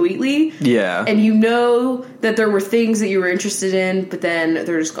completely. Yeah. And you know that there were things that you were interested in, but then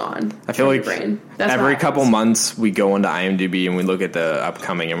they're just gone. I feel from like your brain. That's every what couple happens. months we go into IMDb and we look at the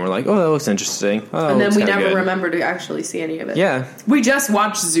upcoming and we're like, oh, that looks interesting. Oh, And then looks we kinda never good. remember to actually see any of it. Yeah. We just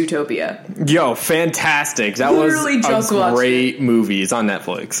watched Zootopia. Yo, fantastic. That Literally was just a watched great movie. It's on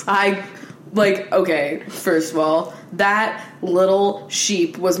Netflix. Okay, first of all, that little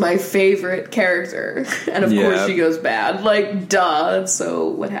sheep was my favorite character. And of Yeah. course she goes bad. Like, duh. So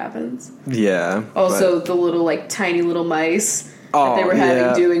what happens? Yeah. Also, the little, like, tiny little mice that they Oh, were having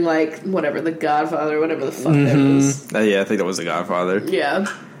yeah. doing, like, whatever, The Godfather, whatever the fuck that was. Yeah, I think that was The Godfather. Yeah.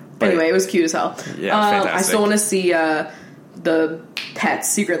 Anyway, it was cute as hell. Yeah, I fantastic. still want to see the Pets,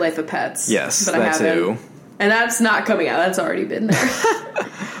 Secret Life of Pets. Yes, but I that haven't. too. And that's not coming out. That's already been there.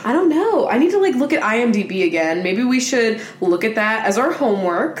 I don't know. I need to, like, look at IMDb again. Maybe we should look at that as our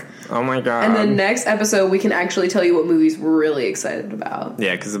homework. Oh my god. And then next episode, we can actually tell you what movies we're really excited about.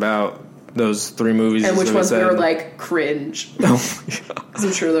 Yeah, because about those 3 movies. And which that ones we said- were like, cringe. Oh my god. 'Cause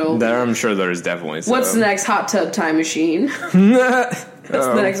I'm sure there'll I'm sure there's definitely some. What's the next Hot Tub Time Machine? That's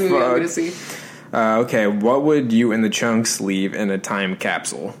the next movie I'm going to see. Okay, what would you and the Chunks leave in a time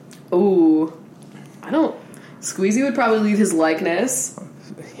capsule? Ooh. I don't... Squeezy would probably leave his likeness.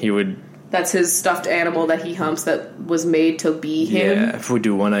 He would... That's his stuffed animal that he humps that was made to be him. Yeah, if we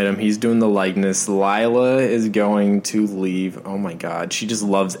do one item, he's doing the likeness. Lila is going to leave... Oh my god, she just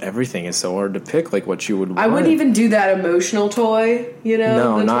loves everything. It's so hard to pick, like, what she would want. I wouldn't even do that emotional toy, you know?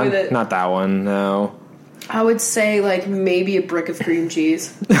 No, the not, toy that not that one, no. I would say, like, maybe a brick of cream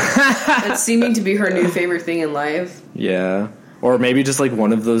cheese. That's seeming to be her new favorite thing in life. Yeah. Or maybe just, like,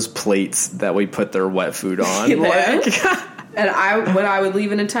 one of those plates that we put their wet food on. Yeah. Like... And what I would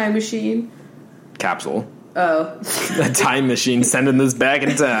leave in a time machine? Capsule. Oh. A time machine sending this back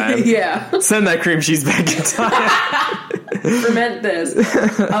in time. Yeah. Send that cream cheese back in time. Ferment this.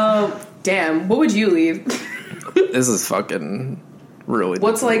 Damn. What would you leave? This is fucking really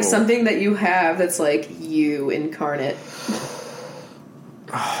What's, like, difficult. something that you have that's, like, you incarnate?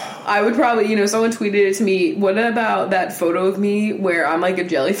 I would probably, someone tweeted it to me. What about that photo of me where I'm like a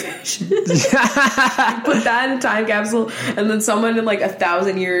jellyfish? Put that in a time capsule, and then someone in like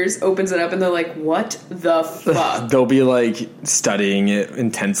 1,000 years opens it up and they're like, "What the fuck?" They'll be like studying it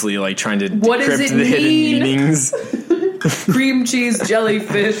intensely, like trying to What does decrypt it the hidden mean? meanings. Cream cheese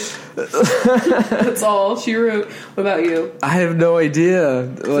jellyfish. That's all she wrote. What about you? I have no idea.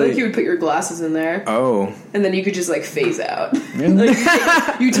 I feel like you would put your glasses in there, Oh, and then you could just like phase out.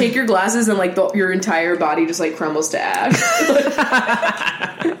 Like, you take your glasses and like your entire body just like crumbles to ash.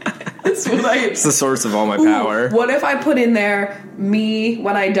 That's what it's the source of all my power. What if I put in there me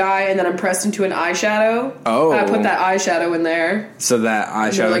when I die and then I'm pressed into an eyeshadow? Oh. And I put that eyeshadow in there. So that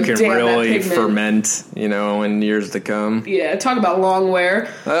eyeshadow like, can damn, that really pigment. ferment, in years to come. Yeah, talk about long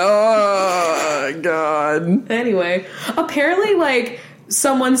wear. Oh, God. Anyway, apparently, like,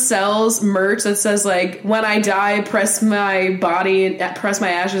 someone sells merch that says, like, when I die, press my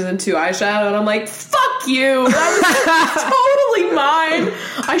ashes into eyeshadow, and I'm like, fuck you! That was totally mine!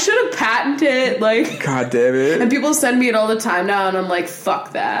 I should have patented it, like... God damn it. And people send me it all the time now, and I'm like,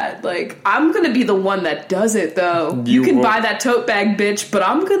 fuck that. Like, I'm gonna be the one that does it, though. You can won't. buy that tote bag, bitch, but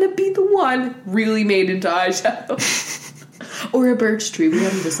I'm gonna be the one really made into eyeshadow. Or a birch tree. We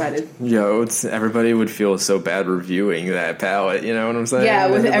haven't decided. Yo, everybody would feel so bad reviewing that palette. You know what I'm saying? Yeah,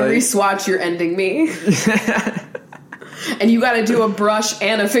 with every swatch, you're ending me. And you gotta do a brush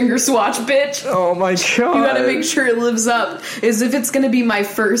and a finger swatch, bitch. Oh my god. You gotta make sure it lives up. As if it's gonna be my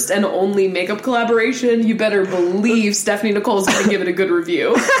first and only makeup collaboration, you better believe Stephanie Nicole's gonna give it a good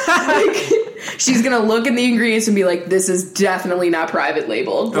review. Like, she's gonna look at the ingredients and be like, this is definitely not private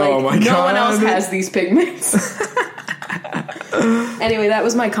labeled. Like, oh my god. No one else has these pigments. Anyway, that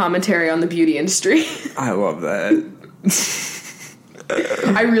was my commentary on the beauty industry. I love that.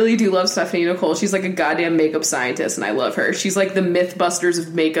 I really do love Stephanie Nicole. She's like a goddamn makeup scientist, and I love her. She's like the Mythbusters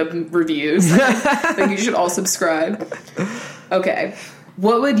of makeup reviews. I think you should all subscribe. Okay.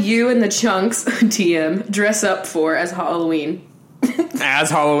 What would you and the Chunks, TM, dress up for as Halloween? As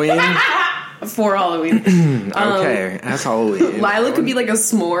Halloween? For Halloween. Okay, as Halloween. Lila could be like a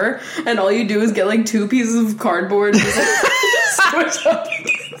s'more, and all you do is get like 2 pieces of cardboard and just like, switch up.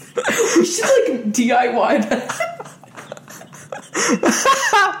 We should like DIY that.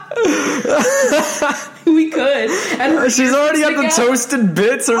 We could. And she's already got the toasted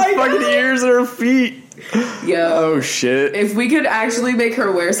bits, her fucking ears and her feet. Yo. Oh shit. If we could actually make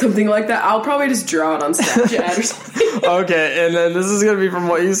her wear something like that, I'll probably just draw it on Snapchat or something. Okay, and then this is gonna be from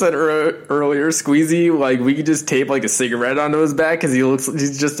what you said earlier, Squeezy. Like, we could just tape like a cigarette onto his back because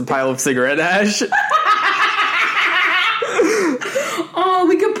he's just a pile of cigarette ash. Oh,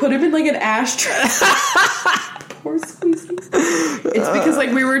 we could put him in like an ashtray. Poor Squeezy. It's because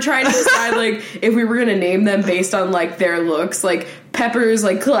like we were trying to decide like if we were gonna name them based on like their looks. Like Pepper's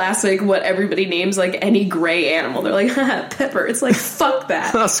like classic what everybody names like any gray animal. They're like, haha, Pepper. It's like, fuck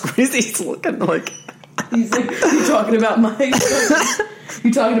that. Squeezy's looking like he's like, you talking about my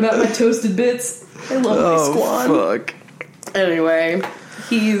toasted bits? I love my squad. Fuck. Anyway,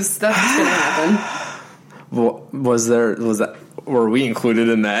 that's what's gonna happen. Well, were we included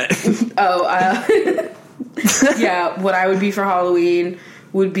in that? Yeah, what I would be for Halloween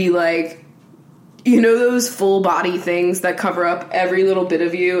would be like, you know those full body things that cover up every little bit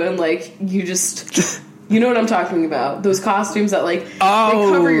of you and like you just, you know what I'm talking about? Those costumes that like they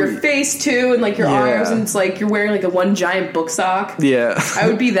cover your face too and like your arms and it's like you're wearing like a one giant book sock. Yeah. I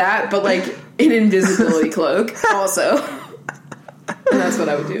would be that, but like an invisibility cloak also. And that's what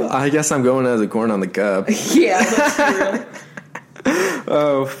I would do. I guess I'm going as a corn on the cob. Yeah, let's be real.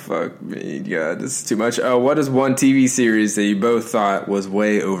 Oh, fuck me. God, this is too much. What is one TV series that you both thought was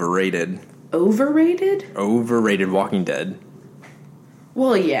way overrated? Overrated? Overrated. Walking Dead.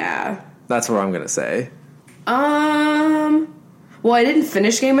 Well, yeah. That's what I'm going to say. Well, I didn't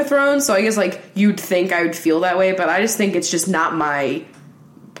finish Game of Thrones, so I guess, like, you'd think I would feel that way, but I just think it's just not my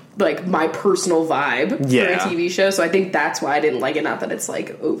personal vibe for a TV show, so I think that's why I didn't like it, not that it's,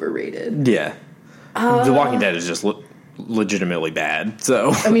 like, overrated. Yeah. The Walking Dead is just legitimately bad,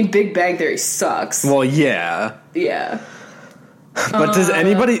 so... I mean, Big Bang Theory sucks. Well, yeah. Yeah. But does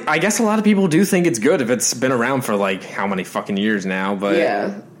anybody... I guess a lot of people do think it's good if it's been around for, like, how many fucking years now, but...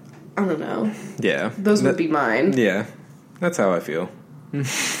 Yeah. I don't know. Yeah. Those would be mine. Yeah. That's how I feel.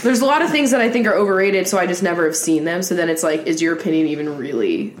 There's a lot of things that I think are overrated, so I just never have seen them, so then it's like, is your opinion even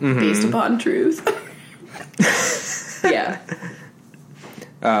really based upon truth? Yeah.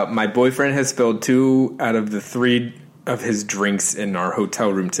 My boyfriend has spilled 2 out of the 3 of his drinks in our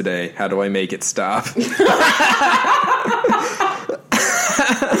hotel room today. How do I make it stop?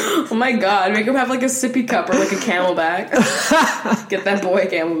 Oh my god, make him have like a sippy cup or like a Camelback. Get that boy a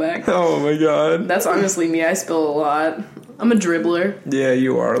Camelback. Oh my god. That's honestly me, I spill a lot. I'm a dribbler. Yeah,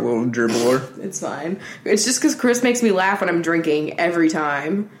 you are a little dribbler. It's fine. It's just because Chris makes me laugh when I'm drinking every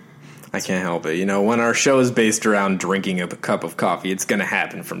time. I can't help it. You know, when our show is based around drinking a cup of coffee, it's going to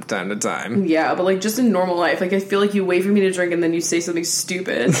happen from time to time. Yeah, but like just in normal life, like I feel like you wait for me to drink and then you say something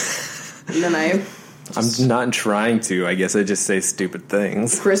stupid. And then I'm not trying to. I guess I just say stupid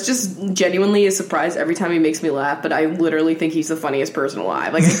things. Chris just genuinely is surprised every time he makes me laugh, but I literally think he's the funniest person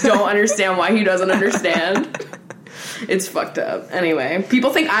alive. Like, I don't understand why he doesn't understand. It's fucked up. Anyway,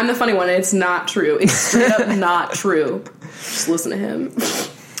 people think I'm the funny one, and it's not true. It's straight up not true. Just listen to him.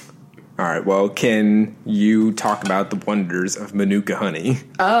 All right, well, can you talk about the wonders of Manuka honey?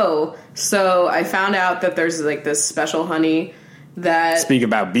 Oh, so I found out that there's, like, this special honey that... Speak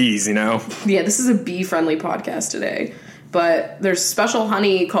about bees, you know? Yeah, this is a bee-friendly podcast today. But there's special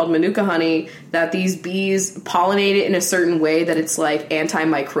honey called Manuka honey that these bees pollinate it in a certain way that it's, like,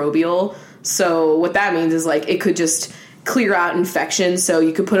 antimicrobial. So what that means is, like, it could just clear out infections, so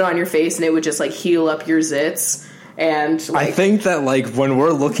you could put it on your face and it would just, like, heal up your zits. And like, I think that, like, when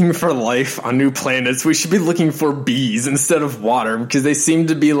we're looking for life on new planets, we should be looking for bees instead of water, because they seem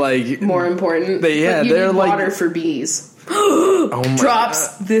to be, like... more important. They're need like... water for bees. Oh my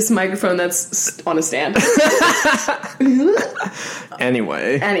drops God. this microphone that's on a stand.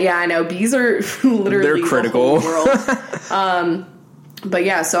 Anyway. And yeah, I know bees are literally They're critical. The whole world. But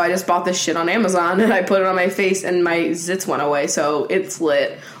yeah, so I just bought this shit on Amazon and I put it on my face and my zits went away, so it's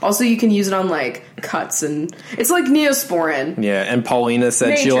lit. Also, you can use it on like cuts and it's like Neosporin. Yeah, and Paulina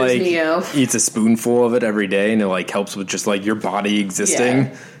said she Nature's like Neo. eats a spoonful of it every day, and it like helps with just like your body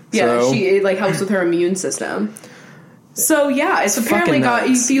existing. Yeah, So, it like helps with her immune system. So yeah, it's apparently fucking got.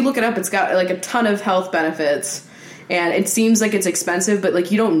 nuts. If you look it up, it's got like a ton of health benefits, and it seems like it's expensive, but like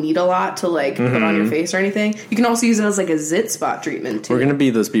you don't need a lot to like put on your face or anything. You can also use it as like a zit spot treatment too. we're gonna be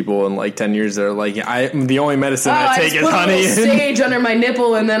those people in like 10 years that are like, the only medicine I I take just is put honey. a little sage under my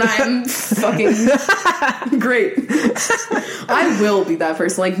nipple, and then I'm fucking great. I will be that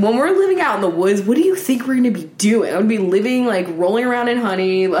person. Like when we're living out in the woods, what do you think we're gonna be doing? I'm gonna be living like rolling around in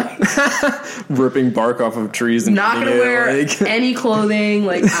honey, like Ripping bark off of trees and not gonna eating it, wear like, any clothing.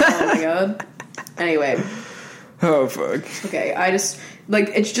 Like oh my god. Anyway. oh fuck. Okay, I just like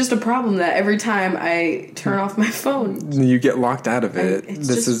it's just a problem that every time I turn off my phone, You get locked out of it. it's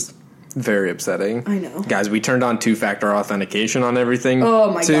This just- is very upsetting. I know. Guys, we turned on 2-factor authentication on everything. oh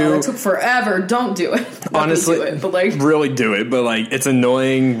my too. god, it took forever. Don't do it. Not Honestly, do it, but like really do it, but like it's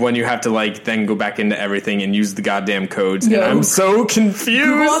annoying when you have to like then go back into everything and use the goddamn codes. No. And I'm so Google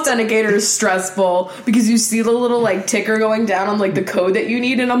confused. Authenticator is stressful because you see the little like ticker going down on like the code that you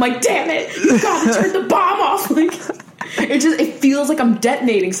need, and I'm like, damn it, you gotta turn the bomb off. Like it feels like I'm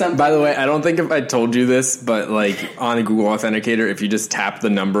detonating something. By the way, I don't think if I told you this, but like on a Google Authenticator, if you just tap the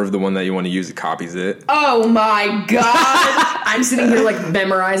number of the one that you want to use, it copies it. Oh my god! I'm sitting here like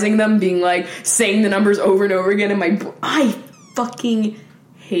memorizing them, being like saying the numbers over and over again in my. I fucking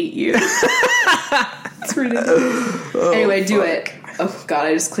hate you. It's ridiculous. Anyway, do it. Oh god,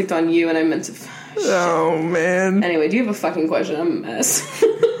 I just clicked on you and I meant to. Oh man. Anyway, do you have a fucking question? I'm a mess.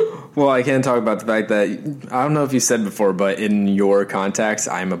 Well, I can talk about the fact that I don't know if you said before, but in your contacts,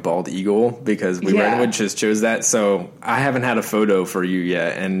 I'm a bald eagle because we Yeah. randomly just chose that. So I haven't had a photo for you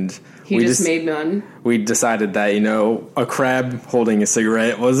yet, and He we just made none. we decided that a crab holding a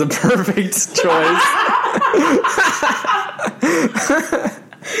cigarette was a perfect choice.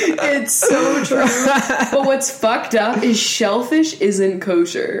 It's so true. But what's fucked up is shellfish isn't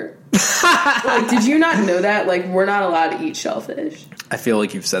kosher. Like, did you not know that? Like, we're not allowed to eat shellfish. I feel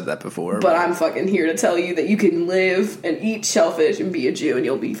like you've said that before, But I'm fucking here to tell you that you can live and eat shellfish and be a Jew and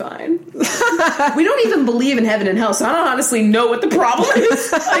you'll be fine. We don't even believe in heaven and hell, so I don't honestly know what the problem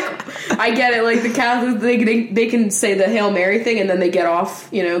is. Like, I get it. Like, the Catholics, they can say the Hail Mary thing and then they get off,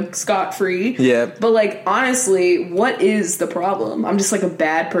 scot-free. Yeah. But, like, honestly, what is the problem? I'm just, like, a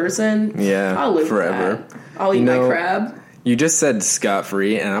bad person? Yeah, I'll live forever. with that. I'll eat my crab. You just said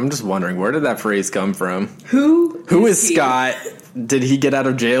scot-free, and I'm just wondering, where did that phrase come from? Who is he? Scott? Did he get out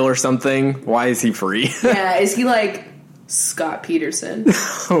of jail or something? Why is he free? Yeah, is he like Scott Peterson?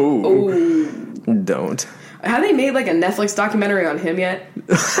 Oh, don't. Have they made like a Netflix documentary on him yet?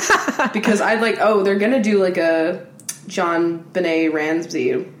 Because I'd like, they're gonna do like a John Benet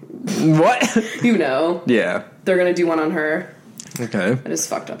Ramsey. What? Yeah. They're gonna do one on her. Okay. I just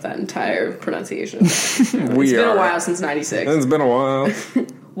fucked up that entire pronunciation. It's been a while since '96. It's been a while.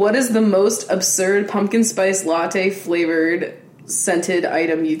 What is the most absurd pumpkin spice latte flavored scented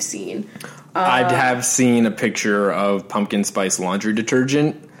item you've seen? I have seen a picture of pumpkin spice laundry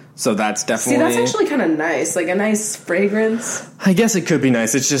detergent, so that's definitely. See, that's actually kind of nice. Like a nice fragrance. I guess it could be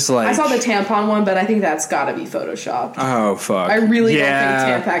nice. It's just like I saw the tampon one, but I think that's gotta be photoshopped. oh fuck! I really don't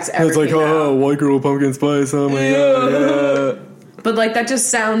think Tampax ever It's like came out. white girl pumpkin spice. Oh my god! Yeah. But, like, that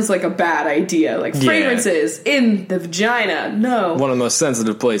just sounds like a bad idea. Like, fragrances in the vagina. No. One of the most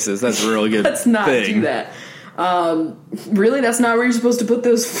sensitive places. That's a really good Let's not thing. do that. Really? That's not where you're supposed to put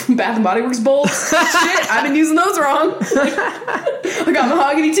those Bath & Body Works bowls? Shit, I've been using those wrong. Like, I got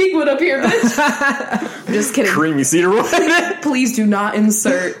mahogany teakwood up here, bitch. I'm just kidding. Creamy cedar wood. Please do not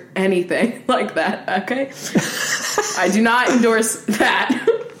insert anything like that, okay? I do not endorse that.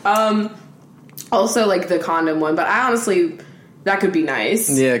 Also, like, the condom one. But I honestly... That could be nice.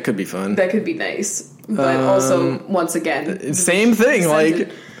 Yeah, it could be fun. That could be nice. But also, once again... Same thing,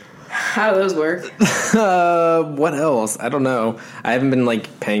 like... How do those work? What else? I don't know. I haven't been,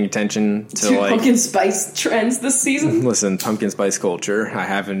 like, paying attention to, like... pumpkin spice trends this season? Listen, pumpkin spice culture. I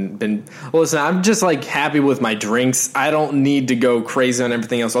haven't been... Listen, I'm just, like, happy with my drinks. I don't need to go crazy on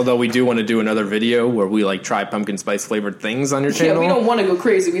everything else, although we do want to do another video where we, like, try pumpkin spice flavored things on your Yeah, channel. we don't want to go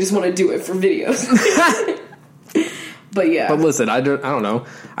crazy. We just want to do it for videos. But yeah. But listen, I don't know.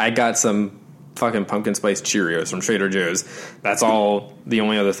 I got some fucking pumpkin spice Cheerios from Trader Joe's. That's all the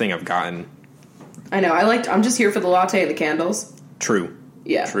only other thing I've gotten. I know. I'm just here for the latte and the candles. True.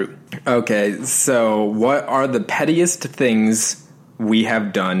 Yeah. True. Okay, so what are the pettiest things we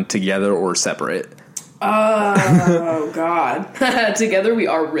have done together or separate? Oh, God. Together we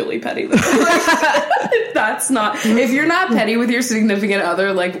are really petty. That's not... If you're not petty with your significant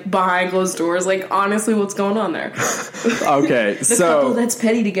other, like, behind closed doors, like, honestly, what's going on there? Okay, the couple that's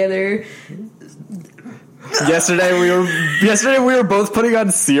petty together... Yesterday we were both putting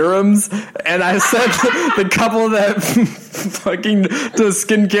on serums, and I said the couple that fucking does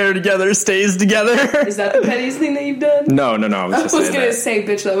skincare together stays together. Is that the pettiest thing that you've done? No. I was gonna say,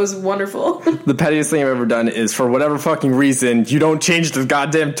 bitch, that was wonderful. The pettiest thing I've ever done is, for whatever fucking reason, you don't change the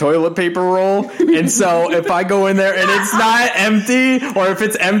goddamn toilet paper roll, and so if I go in there and it's not empty, or if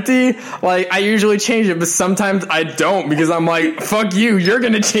it's empty, like, I usually change it, but sometimes I don't, because I'm like, fuck you, you're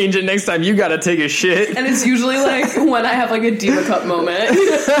gonna change it next time you gotta take a shit. And it's usually like when I have like a diva cup moment.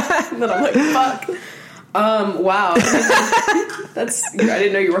 And then I'm like, fuck. Wow. I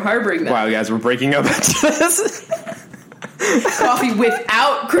didn't know you were harboring that. Wow, guys, we're breaking up after this. Coffee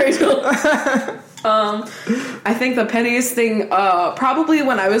without cradle. I think the pettiest thing, probably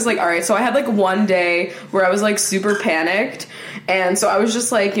when I was like, all right, so I had like one day where I was like super panicked. And so I was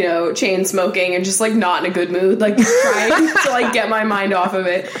just like, you know, chain smoking and just like not in a good mood, like trying to like get my mind off of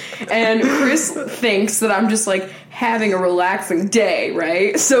it. And Chris thinks that I'm just like having a relaxing day,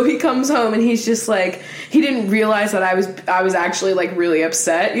 right? So he comes home and he's just like, he didn't realize that I was actually like really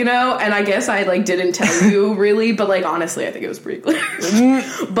upset, you know? And I guess I like didn't tell you really, but like honestly, I think it was pretty clear.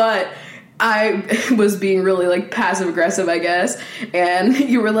 But I was being really, like, passive-aggressive, I guess. And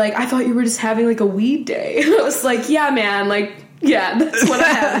you were like, I thought you were just having, like, a weed day. I was like, yeah, man, like, yeah, that's what I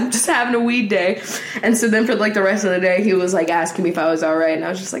have. I'm just having a weed day. And so then for, like, the rest of the day, he was, like, asking me if I was all right. And I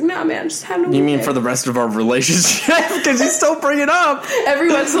was just like, nah, man, I'm just having a weed day. You mean for the rest of our relationship? Because you still bring it up. Every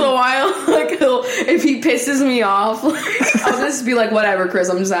once in a while, like, if he pisses me off, like, I'll just be like, whatever, Chris,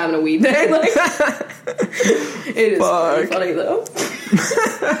 I'm just having a weed day. Like, it is really funny, though.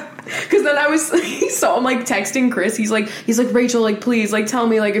 Because then he saw him, like, texting Chris. He's like, Rachel, like, please, like, tell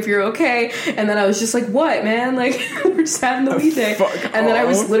me, like, if you're okay. And then I was just like, what, man? Like, we're just having the weed day. And then I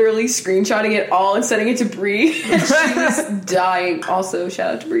was literally screenshotting it all and sending it to Bree. And she was dying. Also,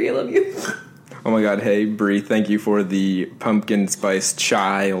 shout out to Bree. I love you. Oh, my God. Hey, Bree, thank you for the pumpkin spice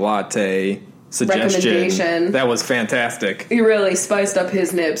chai latte suggestion. Recommendation. That was fantastic. You really spiced up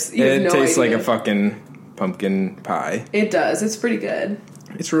his nips. It tastes like a fucking pumpkin pie. It does. It's pretty good.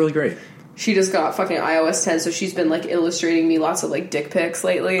 It's really great. She just got fucking iOS 10, so she's been, like, illustrating me lots of, like, dick pics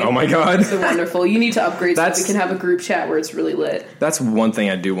lately. Oh, my God. It's been wonderful. You need to upgrade so we can have a group chat where it's really lit. That's one thing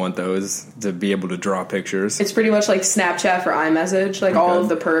I do want, though, is to be able to draw pictures. It's pretty much like Snapchat for iMessage. Like, all of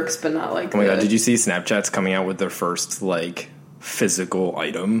the perks, but not, like... Oh, my God. Did you see Snapchat's coming out with their first, like, physical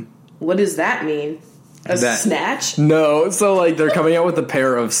item? What does that mean? A snatch? No, so like they're coming out with a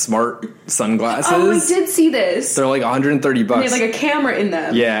pair of smart sunglasses. Oh, I did see this. They're like $130. And they have like a camera in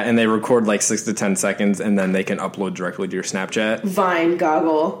them. Yeah, and they record like 6 to 10 seconds, and then they can upload directly to your Snapchat. Vine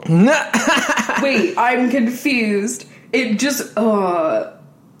goggle. Wait, I'm confused. It just oh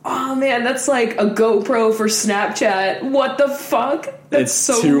man, that's like a GoPro for Snapchat. What the fuck? That's it's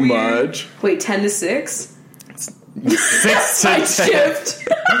so too weird. much. Wait, 10 to 6? 6 to 10. Shift.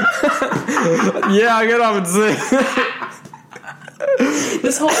 Yeah, I get off at 6.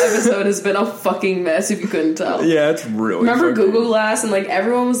 This whole episode has been a fucking mess, if you couldn't tell. Yeah, it's really Remember Google Glass, and like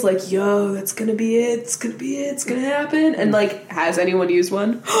everyone was like, yo, that's gonna be it, it's gonna happen. And like, has anyone used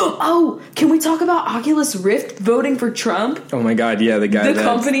one? Oh, can we talk about Oculus Rift voting for Trump? Oh my God, yeah, the guy the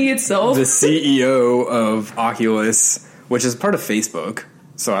company itself. The CEO of Oculus, which is part of Facebook.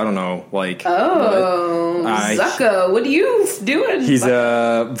 So I don't know, like... Oh, Zucko, what are you doing? He's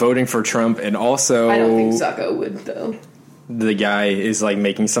voting for Trump, and also... I don't think Zucko would, though. The guy is, like,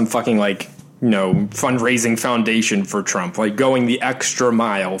 making some fucking, like, you know, fundraising foundation for Trump, like, going the extra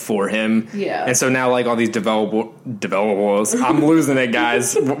mile for him. Yeah. And so now, like, all these developers... I'm losing it,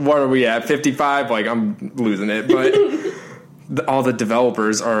 guys. What are we at, 55? Like, I'm losing it, but... all the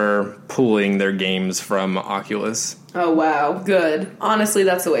developers are pulling their games from Oculus. Oh, wow. Good. Honestly,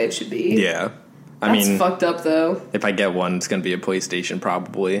 that's the way it should be. Yeah. I mean, fucked up, though. If I get one, it's going to be a PlayStation,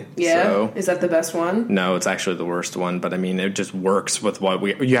 probably. Yeah? So. Is that the best one? No, it's actually the worst one, but I mean, it just works with what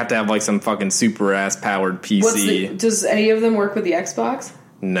you have to have, like, some fucking super-ass powered PC. Does any of them work with the Xbox?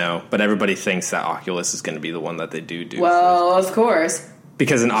 No, but everybody thinks that Oculus is going to be the one that they do. Well, of course.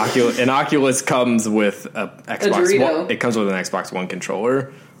 Because an Oculus comes with a Xbox One. It comes with an Xbox One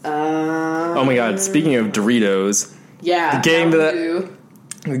controller. Oh my God! Speaking of Doritos, yeah, the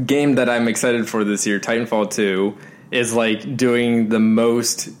game that I'm excited for this year, Titanfall 2, is like doing the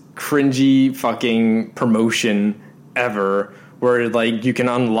most cringy fucking promotion ever, where like you can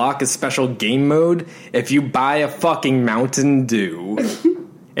unlock a special game mode if you buy a fucking Mountain Dew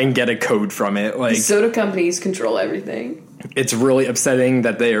and get a code from it. Like, soda companies control everything. It's really upsetting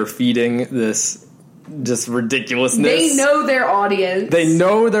that they are feeding this just ridiculousness. They know their audience. They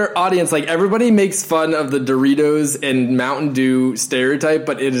know their audience. Like, everybody makes fun of the Doritos and Mountain Dew stereotype,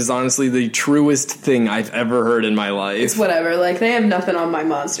 but it is honestly the truest thing I've ever heard in my life. It's whatever. Like, they have nothing on my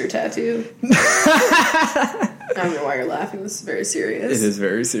monster tattoo. I don't know why you're laughing. This is very serious. It is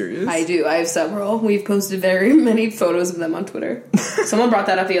very serious. I do. I have several. We've posted very many photos of them on Twitter. Someone brought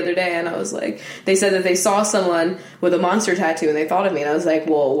that up the other day, and I was like, they said that they saw someone with a monster tattoo, and they thought of me, and I was like,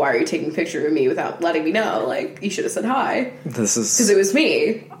 well, why are you taking a picture of me without letting me know? Like, you should have said hi. This is... Because it was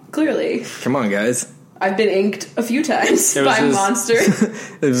me, clearly. Come on, guys. I've been inked a few times by a monster.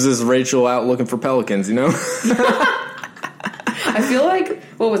 It was just Rachel out looking for pelicans, you know? I feel like,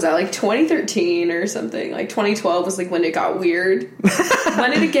 what was that, like 2013 or something? Like 2012 was like when it got weird.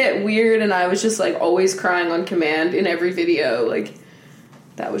 When did it get weird and I was just like always crying on command in every video? Like,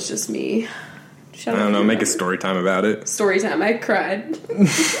 that was just me. I don't know, make a story time about it. Story time, I cried.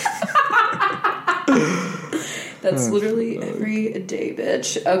 That's literally every day,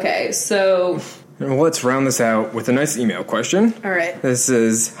 bitch. Okay, so... Let's round this out with a nice email question. All right. This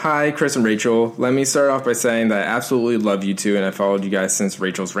is, hi, Chris and Rachel. Let me start off by saying that I absolutely love you two, and I followed you guys since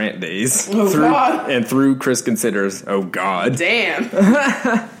Rachel's rant days. Oh, God. And through Chris Considers. Oh, God. Damn.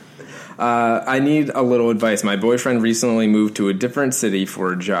 I need a little advice. My boyfriend recently moved to a different city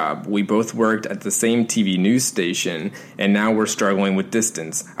for a job. We both worked at the same TV news station, and now we're struggling with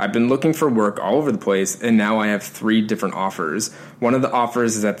distance. I've been looking for work all over the place, and now I have 3 different offers. One of the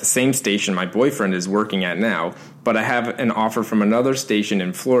offers is at the same station my boyfriend is working at now, but I have an offer from another station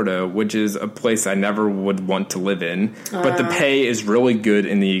in Florida, which is a place I never would want to live in. But the pay is really good,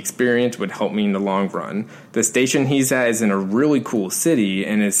 and the experience would help me in the long run. The station he's at is in a really cool city,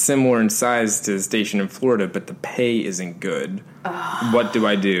 and is similar in size to the station in Florida, but the pay isn't good. What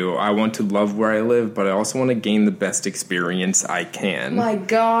do? I want to love where I live, but I also want to gain the best experience I can. My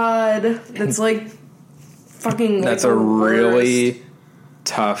God. That's like fucking... That's a really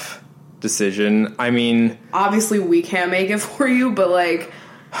tough decision. I mean, obviously we can't make it for you, but like,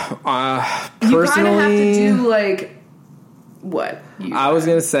 personally, you kind of have to do like what? I was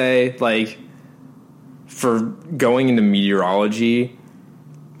gonna say, like, for going into meteorology,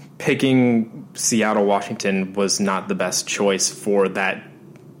 picking Seattle, Washington was not the best choice for that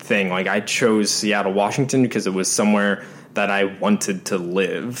thing. Like, I chose Seattle, Washington because it was somewhere that I wanted to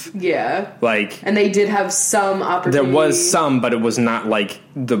live. Yeah. Like, and they did have some opportunity. There was some, but it was not like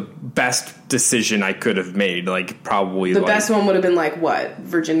the best decision I could have made. Like, probably the best one would have been like what?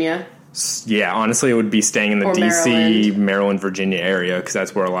 Virginia? Yeah, honestly, it would be staying in the DC, Maryland, Virginia area, because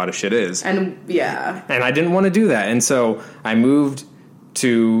that's where a lot of shit is. And yeah. And I didn't want to do that. And so I moved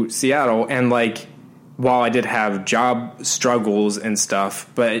to Seattle, and like, while I did have job struggles and stuff,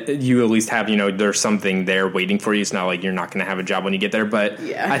 but you at least have, you know, there's something there waiting for you. It's not like you're not going to have a job when you get there. But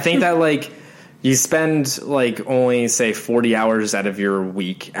yeah. I think that, like, you spend, like, only, say, 40 hours out of your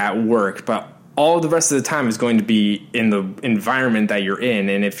week at work, but all the rest of the time is going to be in the environment that you're in.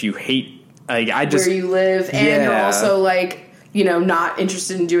 And if you hate, like, I just... where you live, and you're also, like... you know, not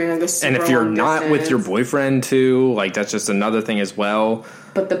interested in doing like a super And if you're long not distance. with your boyfriend too, like, that's just another thing as well.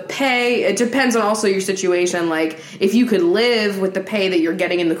 But the pay, it depends on also your situation. Like, if you could live with the pay that you're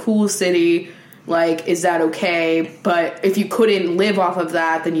getting in the cool city, like, is that okay? But if you couldn't live off of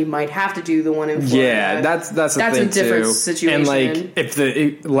that, then you might have to do the one in Florida. Yeah, that's the thing, a different too. situation. And, like, if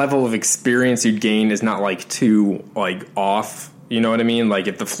the level of experience you'd gain is not, like, too, like, off, you know what I mean? Like,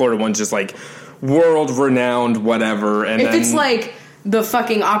 if the Florida one's just, like, world-renowned, whatever, and if then... it's, like, the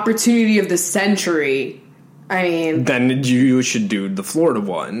fucking opportunity of the century, I mean... then you should do the Florida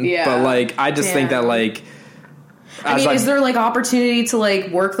one. Yeah. But, like, I just think that, like... I mean, is there, like, opportunity to, like,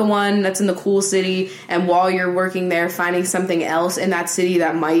 work the one that's in the cool city, and while you're working there, finding something else in that city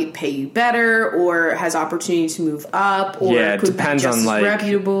that might pay you better, or has opportunity to move up, or it could depends be just on, like,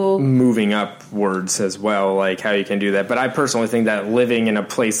 reputable. Moving upwards as well, like, how you can do that. But I personally think that living in a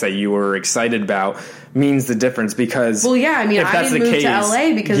place that you were excited about means the difference, because... well, yeah, I mean, I didn't move to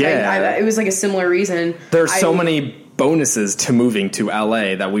LA because it was, like, a similar reason. There's so many bonuses to moving to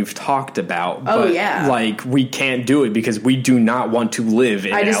LA that we've talked about. But, like, we can't do it because we do not want to live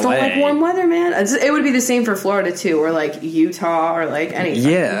in LA. I just don't like warm weather, man. It would be the same for Florida, too, or, like, Utah, or, like, anything.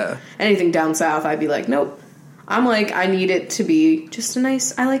 Yeah. Anything down south, I'd be like, nope. I'm like, I need it to be just a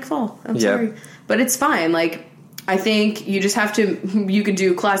nice... I like fall. I'm sorry. But it's fine. Like, I think you just have to... You could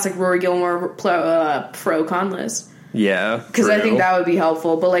do classic Rory Gilmore pro-con list. Yeah. Because I think that would be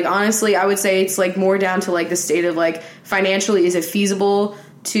helpful. But, like, honestly, I would say it's, like, more down to, like, the state of, like, financially, is it feasible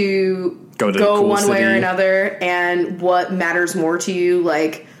to go one way or another, and what matters more to you,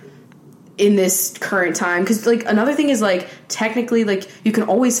 like, in this current time? Because, like, another thing is, like, technically, like, you can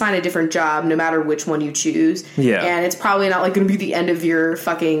always find a different job no matter which one you choose. Yeah. And it's probably not, like, going to be the end of your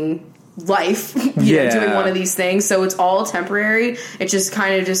fucking life, you know, doing one of these things. So it's all temporary. It just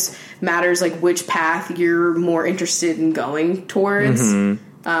kind of just matters, like, which path you're more interested in going towards.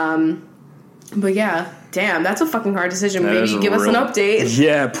 But yeah, damn, that's a fucking hard decision. Maybe give us an update.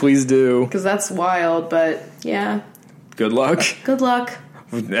 Yeah, please do. Because that's wild, but yeah. Good luck. Good luck.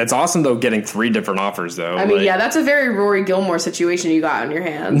 It's awesome, though, getting 3 different offers, though. I mean, yeah, that's a very Rory Gilmore situation you got on your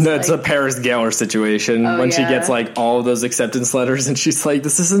hands. That's a Paris Gaylor situation when she gets, like, all of those acceptance letters and she's like,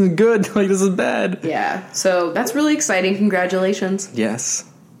 this isn't good. Like, this is bad. Yeah, so that's really exciting. Congratulations. Yes.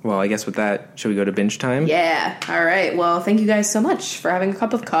 Well, I guess with that, should we go to binge time? Yeah. All right. Well, thank you guys so much for having a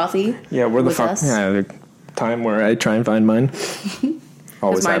cup of coffee. Yeah, we're the fuck. Yeah, the time where I try and find mine.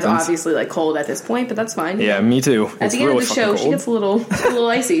 Always mine's happens. Obviously, like, cold at this point, but that's fine. Yeah, me too. At the end of the show, she gets a little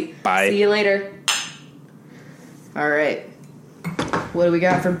icy. Bye. See you later. All right. What do we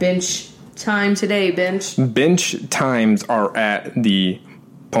got for binge time today, Binge? Binge times are at the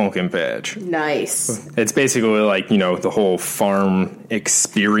pumpkin patch. Nice. It's basically like, you know, the whole farm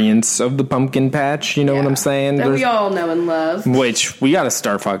experience of the pumpkin patch. You know what I'm saying? That we all know and love. Which we got to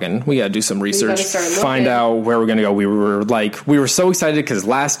start we got to do some research, find out where we're going to go. We were so excited because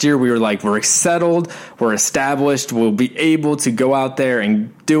last year we were like, we're settled, we're established, we'll be able to go out there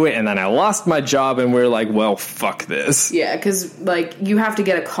and do it. And then I lost my job and we're like, well, fuck this. Yeah, because, like, you have to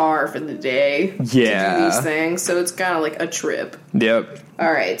get a car for the day to do these things. So it's kind of like a trip. Yep.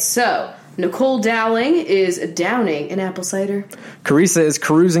 All right, so Nicole Dowling is downing an apple cider. Carissa is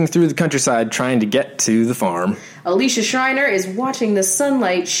cruising through the countryside trying to get to the farm. Alicia Schreiner is watching the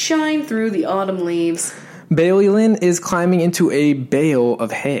sunlight shine through the autumn leaves. Bailey Lynn is climbing into a bale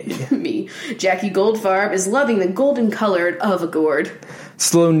of hay. Me. Jackie Goldfarb is loving the golden color of a gourd.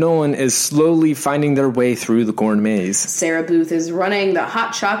 Sloan Nolan is slowly finding their way through the corn maze. Sarah Booth is running the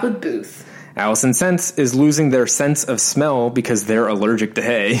hot chocolate booth. Allison Sense is losing their sense of smell because they're allergic to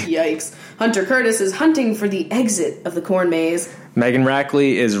hay. Yikes. Hunter Curtis is hunting for the exit of the corn maze. Megan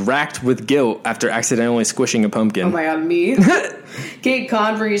Rackley is racked with guilt after accidentally squishing a pumpkin. Oh my god, me. Kate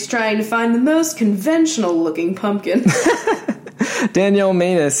Convery is trying to find the most conventional looking pumpkin. Danielle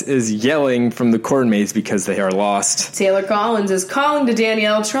Manus is yelling from the corn maze because they are lost. Taylor Collins is calling to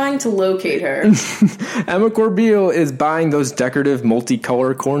Danielle, trying to locate her. Emma Corbeil is buying those decorative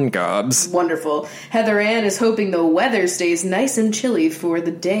multicolor corn cobs. Wonderful. Heather Ann is hoping the weather stays nice and chilly for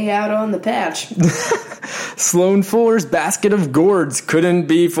the day out on the patch. Sloan Fuller's basket of gourds couldn't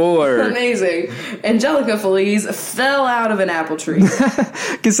be fuller. Amazing. Angelica Feliz fell out of an apple tree.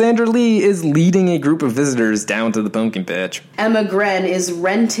 Cassandra Lee is leading a group of visitors down to the pumpkin patch. Emma Gren is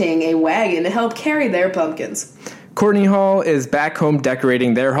renting a wagon to help carry their pumpkins. Courtney Hall is back home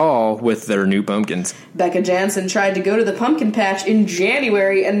decorating their hall with their new pumpkins. Becca Jansen tried to go to the pumpkin patch in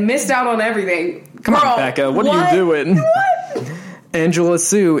January and missed out on everything. Come on, Becca, what are you doing? What? Angela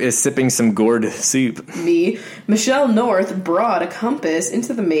Sue is sipping some gourd soup. Me. Michelle North brought a compass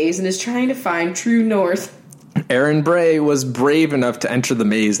into the maze and is trying to find true north. Aaron Bray was brave enough to enter the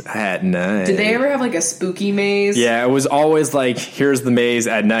maze at night. Did they ever have, like, a spooky maze? Yeah, it was always like, here's the maze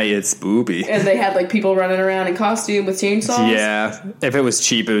at night, it's spoopy. And they had, like, people running around in costume with chainsaws? Yeah. If it was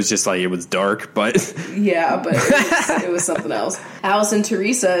cheap, it was just like, it was dark, but... Yeah, but it was something else. Allison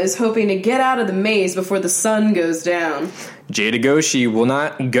Teresa is hoping to get out of the maze before the sun goes down. Jada Goshi will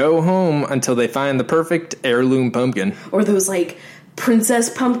not go home until they find the perfect heirloom pumpkin. Or those, like... princess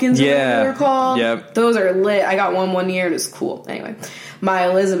pumpkins, whatever they're called. Yep. Those are lit. I got one year and it was cool. Anyway,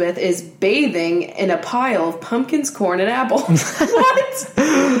 Maya Elizabeth is bathing in a pile of pumpkins, corn, and apple.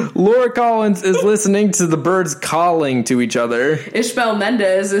 What? Laura Collins is listening to the birds calling to each other. Ishbel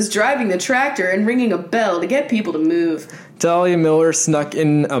Mendez is driving the tractor and ringing a bell to get people to move. Talia Miller snuck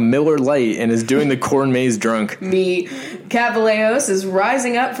in a Miller Lite and is doing the corn maze drunk. Me. Cat Vallejos is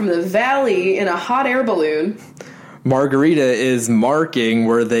rising up from the valley in a hot air balloon. Margarita is marking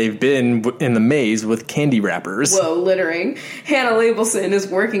where they've been in the maze with candy wrappers. Whoa, littering. Hannah Labelson is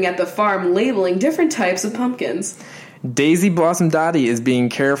working at the farm labeling different types of pumpkins. Daisy Blossom Dottie is being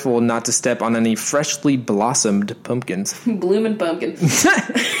careful not to step on any freshly blossomed pumpkins. Bloomin' pumpkin.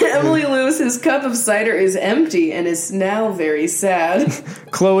 Emily Lewis's cup of cider is empty and is now very sad.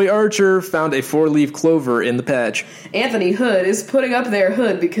 Chloe Archer found a 4-leaf clover in the patch. Anthony Hood is putting up their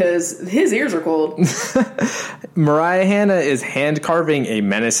hood because his ears are cold. Mariah Hanna is hand carving a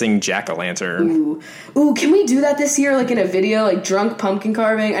menacing jack-o'-lantern. Ooh, can we do that this year, like in a video, like drunk pumpkin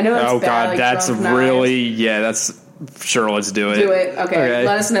carving? I know that's bad. God, like, that's really, that's, sure, let's do it. Do it. Okay,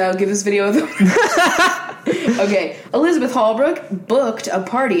 let us know. Give this video Okay, Elizabeth Hallbrook booked a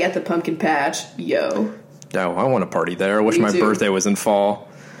party at the pumpkin patch. Yo. Oh, I want a party there. I wish my birthday was in fall.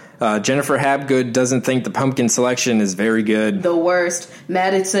 Jennifer Habgood doesn't think the pumpkin selection is very good. The worst.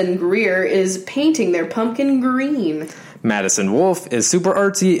 Madison Greer is painting their pumpkin green. Madison Wolfe is super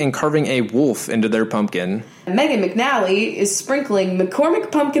artsy and carving a wolf into their pumpkin. Megan McNally is sprinkling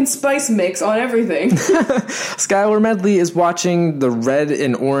McCormick pumpkin spice mix on everything. Skylar Medley is watching the red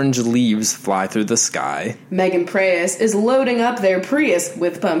and orange leaves fly through the sky. Megan Preyes is loading up their Prius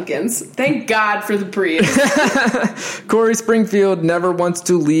with pumpkins. Thank God for the Prius. Corey Springfield never wants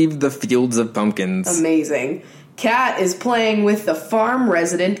to leave the fields of pumpkins. Amazing. Kat is playing with the farm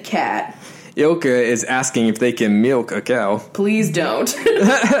resident cat. Ilka is asking if they can milk a cow. Please don't.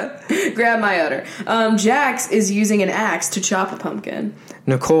 Grab my udder. Jax is using an axe to chop a pumpkin.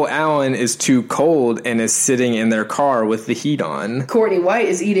 Nicole Allen is too cold and is sitting in their car with the heat on. Courtney White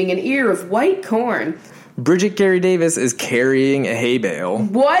is eating an ear of white corn. Bridget Carey Davis is carrying a hay bale.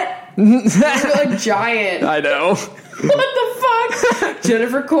 What? You're a giant. I know. What the fuck?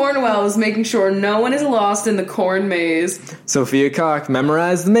 Jennifer Cornwell is making sure no one is lost in the corn maze. Sophia Koch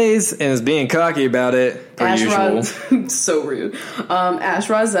memorized the maze and is being cocky about it, per usual. So rude. Ash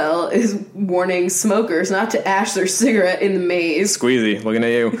Rozelle is warning smokers not to ash their cigarette in the maze. Squeezy, looking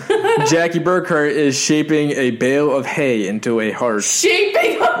at you. Jackie Burkhart is shaping a bale of hay into a heart.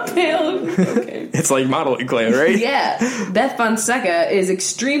 Shaping a bale of... Okay. It's like modeling clay, right? Yeah. Beth Fonseca is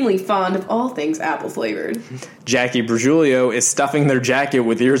extremely fond of all things apple-flavored. Jackie Bergiulio is stuffing their jacket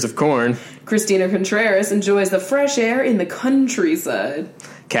with ears of corn. Christina Contreras enjoys the fresh air in the countryside.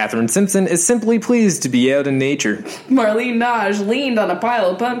 Catherine Simpson is simply pleased to be out in nature. Marlene Naj leaned on a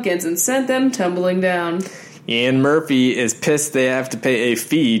pile of pumpkins and sent them tumbling down. Ian Murphy is pissed they have to pay a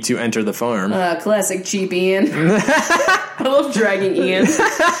fee to enter the farm. Classic cheap Ian. I love dragging Ian.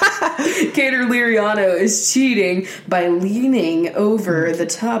 Cater Liriano is cheating by leaning over the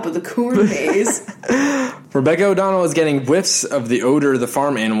top of the corn maze. Rebecca O'Donnell is getting whiffs of the odor the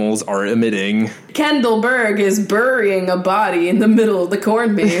farm animals are emitting. Kendall Berg is burying a body in the middle of the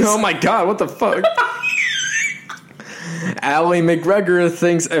corn maze. Oh my god, what the fuck? Allie McGregor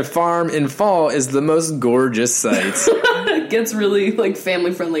thinks a farm in fall is the most gorgeous sight. It gets really,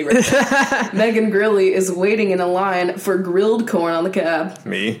 family friendly right now. Megan Grilly is waiting in a line for grilled corn on the cob.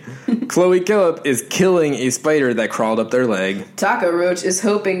 Me. Chloe Killip is killing a spider that crawled up their leg. Taco Roach is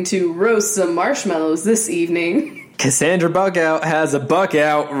hoping to roast some marshmallows this evening. Cassandra Buckout has a buck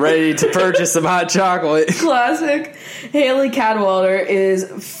out ready to purchase some hot chocolate. Classic. Haley Cadwallader is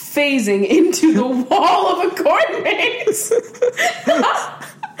phasing into the wall of a corn maze.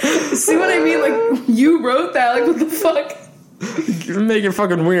 See what I mean? You wrote that. What the fuck? You're making it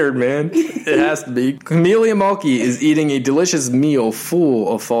fucking weird, man. It has to be. Camellia Mulkey is eating a delicious meal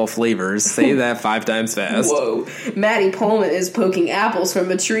full of fall flavors. Say that 5 times fast. Whoa. Maddie Pullman is poking apples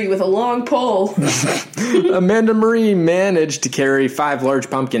from a tree with a long pole. Amanda Marie managed to carry 5 large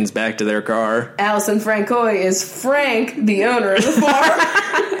pumpkins back to their car. Allison Francois is Frank, the owner of the farm.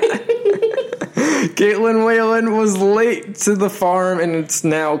 Caitlin Whalen was late to the farm and it's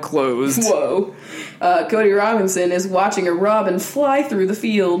now closed. Whoa. Cody Robinson is watching a robin fly through the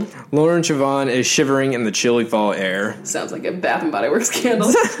field. Lauren Chavon is shivering in the chilly fall air. Sounds like a Bath and Body Works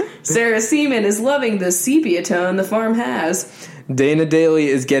candle. Sarah Seaman is loving the sepia tone the farm has. Dana Daly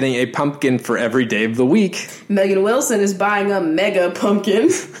is getting a pumpkin for every day of the week. Megan Wilson is buying a mega pumpkin.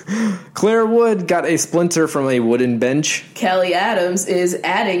 Claire Wood got a splinter from a wooden bench. Kelly Adams is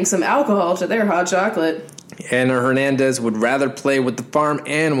adding some alcohol to their hot chocolate. Anna Hernandez would rather play with the farm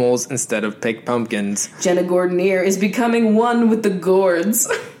animals instead of pick pumpkins. Jenna Gordonier is becoming one with the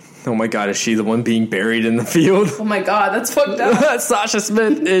gourds. Oh my god, is she the one being buried in the field? Oh my god, that's fucked up. Sasha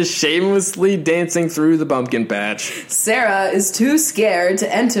Smith is shamelessly dancing through the pumpkin patch. Sarah is too scared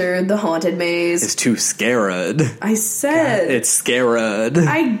to enter the haunted maze. It's too scared. I said. God, it's scared.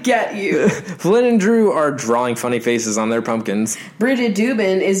 I get you. Flynn and Drew are drawing funny faces on their pumpkins. Bridget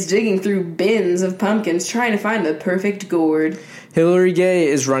Dubin is digging through bins of pumpkins trying to find the perfect gourd. Hillary Gay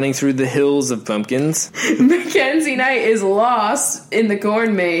is running through the hills of pumpkins. Mackenzie Knight is lost in the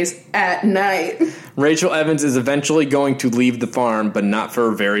corn maze at night. Rachel Evans is eventually going to leave the farm, but not for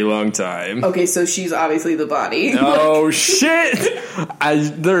a very long time. Okay, so she's obviously the body. Oh, shit!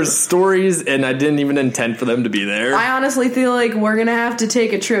 There's stories, and I didn't even intend for them to be there. I honestly feel like we're gonna have to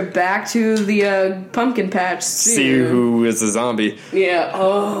take a trip back to the pumpkin patch soon. See who is a zombie. Yeah.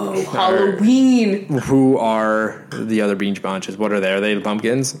 Oh, Halloween. Who are the other Beach Bunches? What are they? Are they the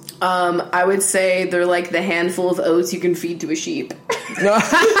pumpkins? I would say they're like the handful of oats you can feed to a sheep.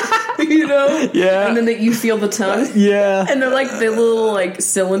 You know? Yeah. And then you feel the tongue. Yeah. And they're like the little like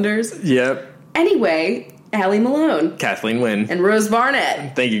cylinders. Yep. Anyway, Allie Malone. Kathleen Wynne. And Rose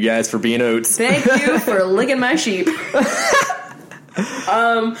Barnett. Thank you guys for being oats. Thank you for licking my sheep. We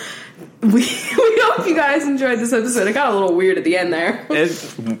hope you guys enjoyed this episode. It got a little weird at the end there.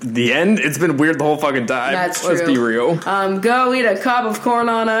 The end? It's been weird the whole fucking time. That's true. Let's be real. Go eat a cob of corn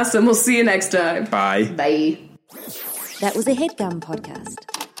on us, and we'll see you next time. Bye. Bye. That was a HeadGum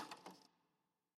podcast.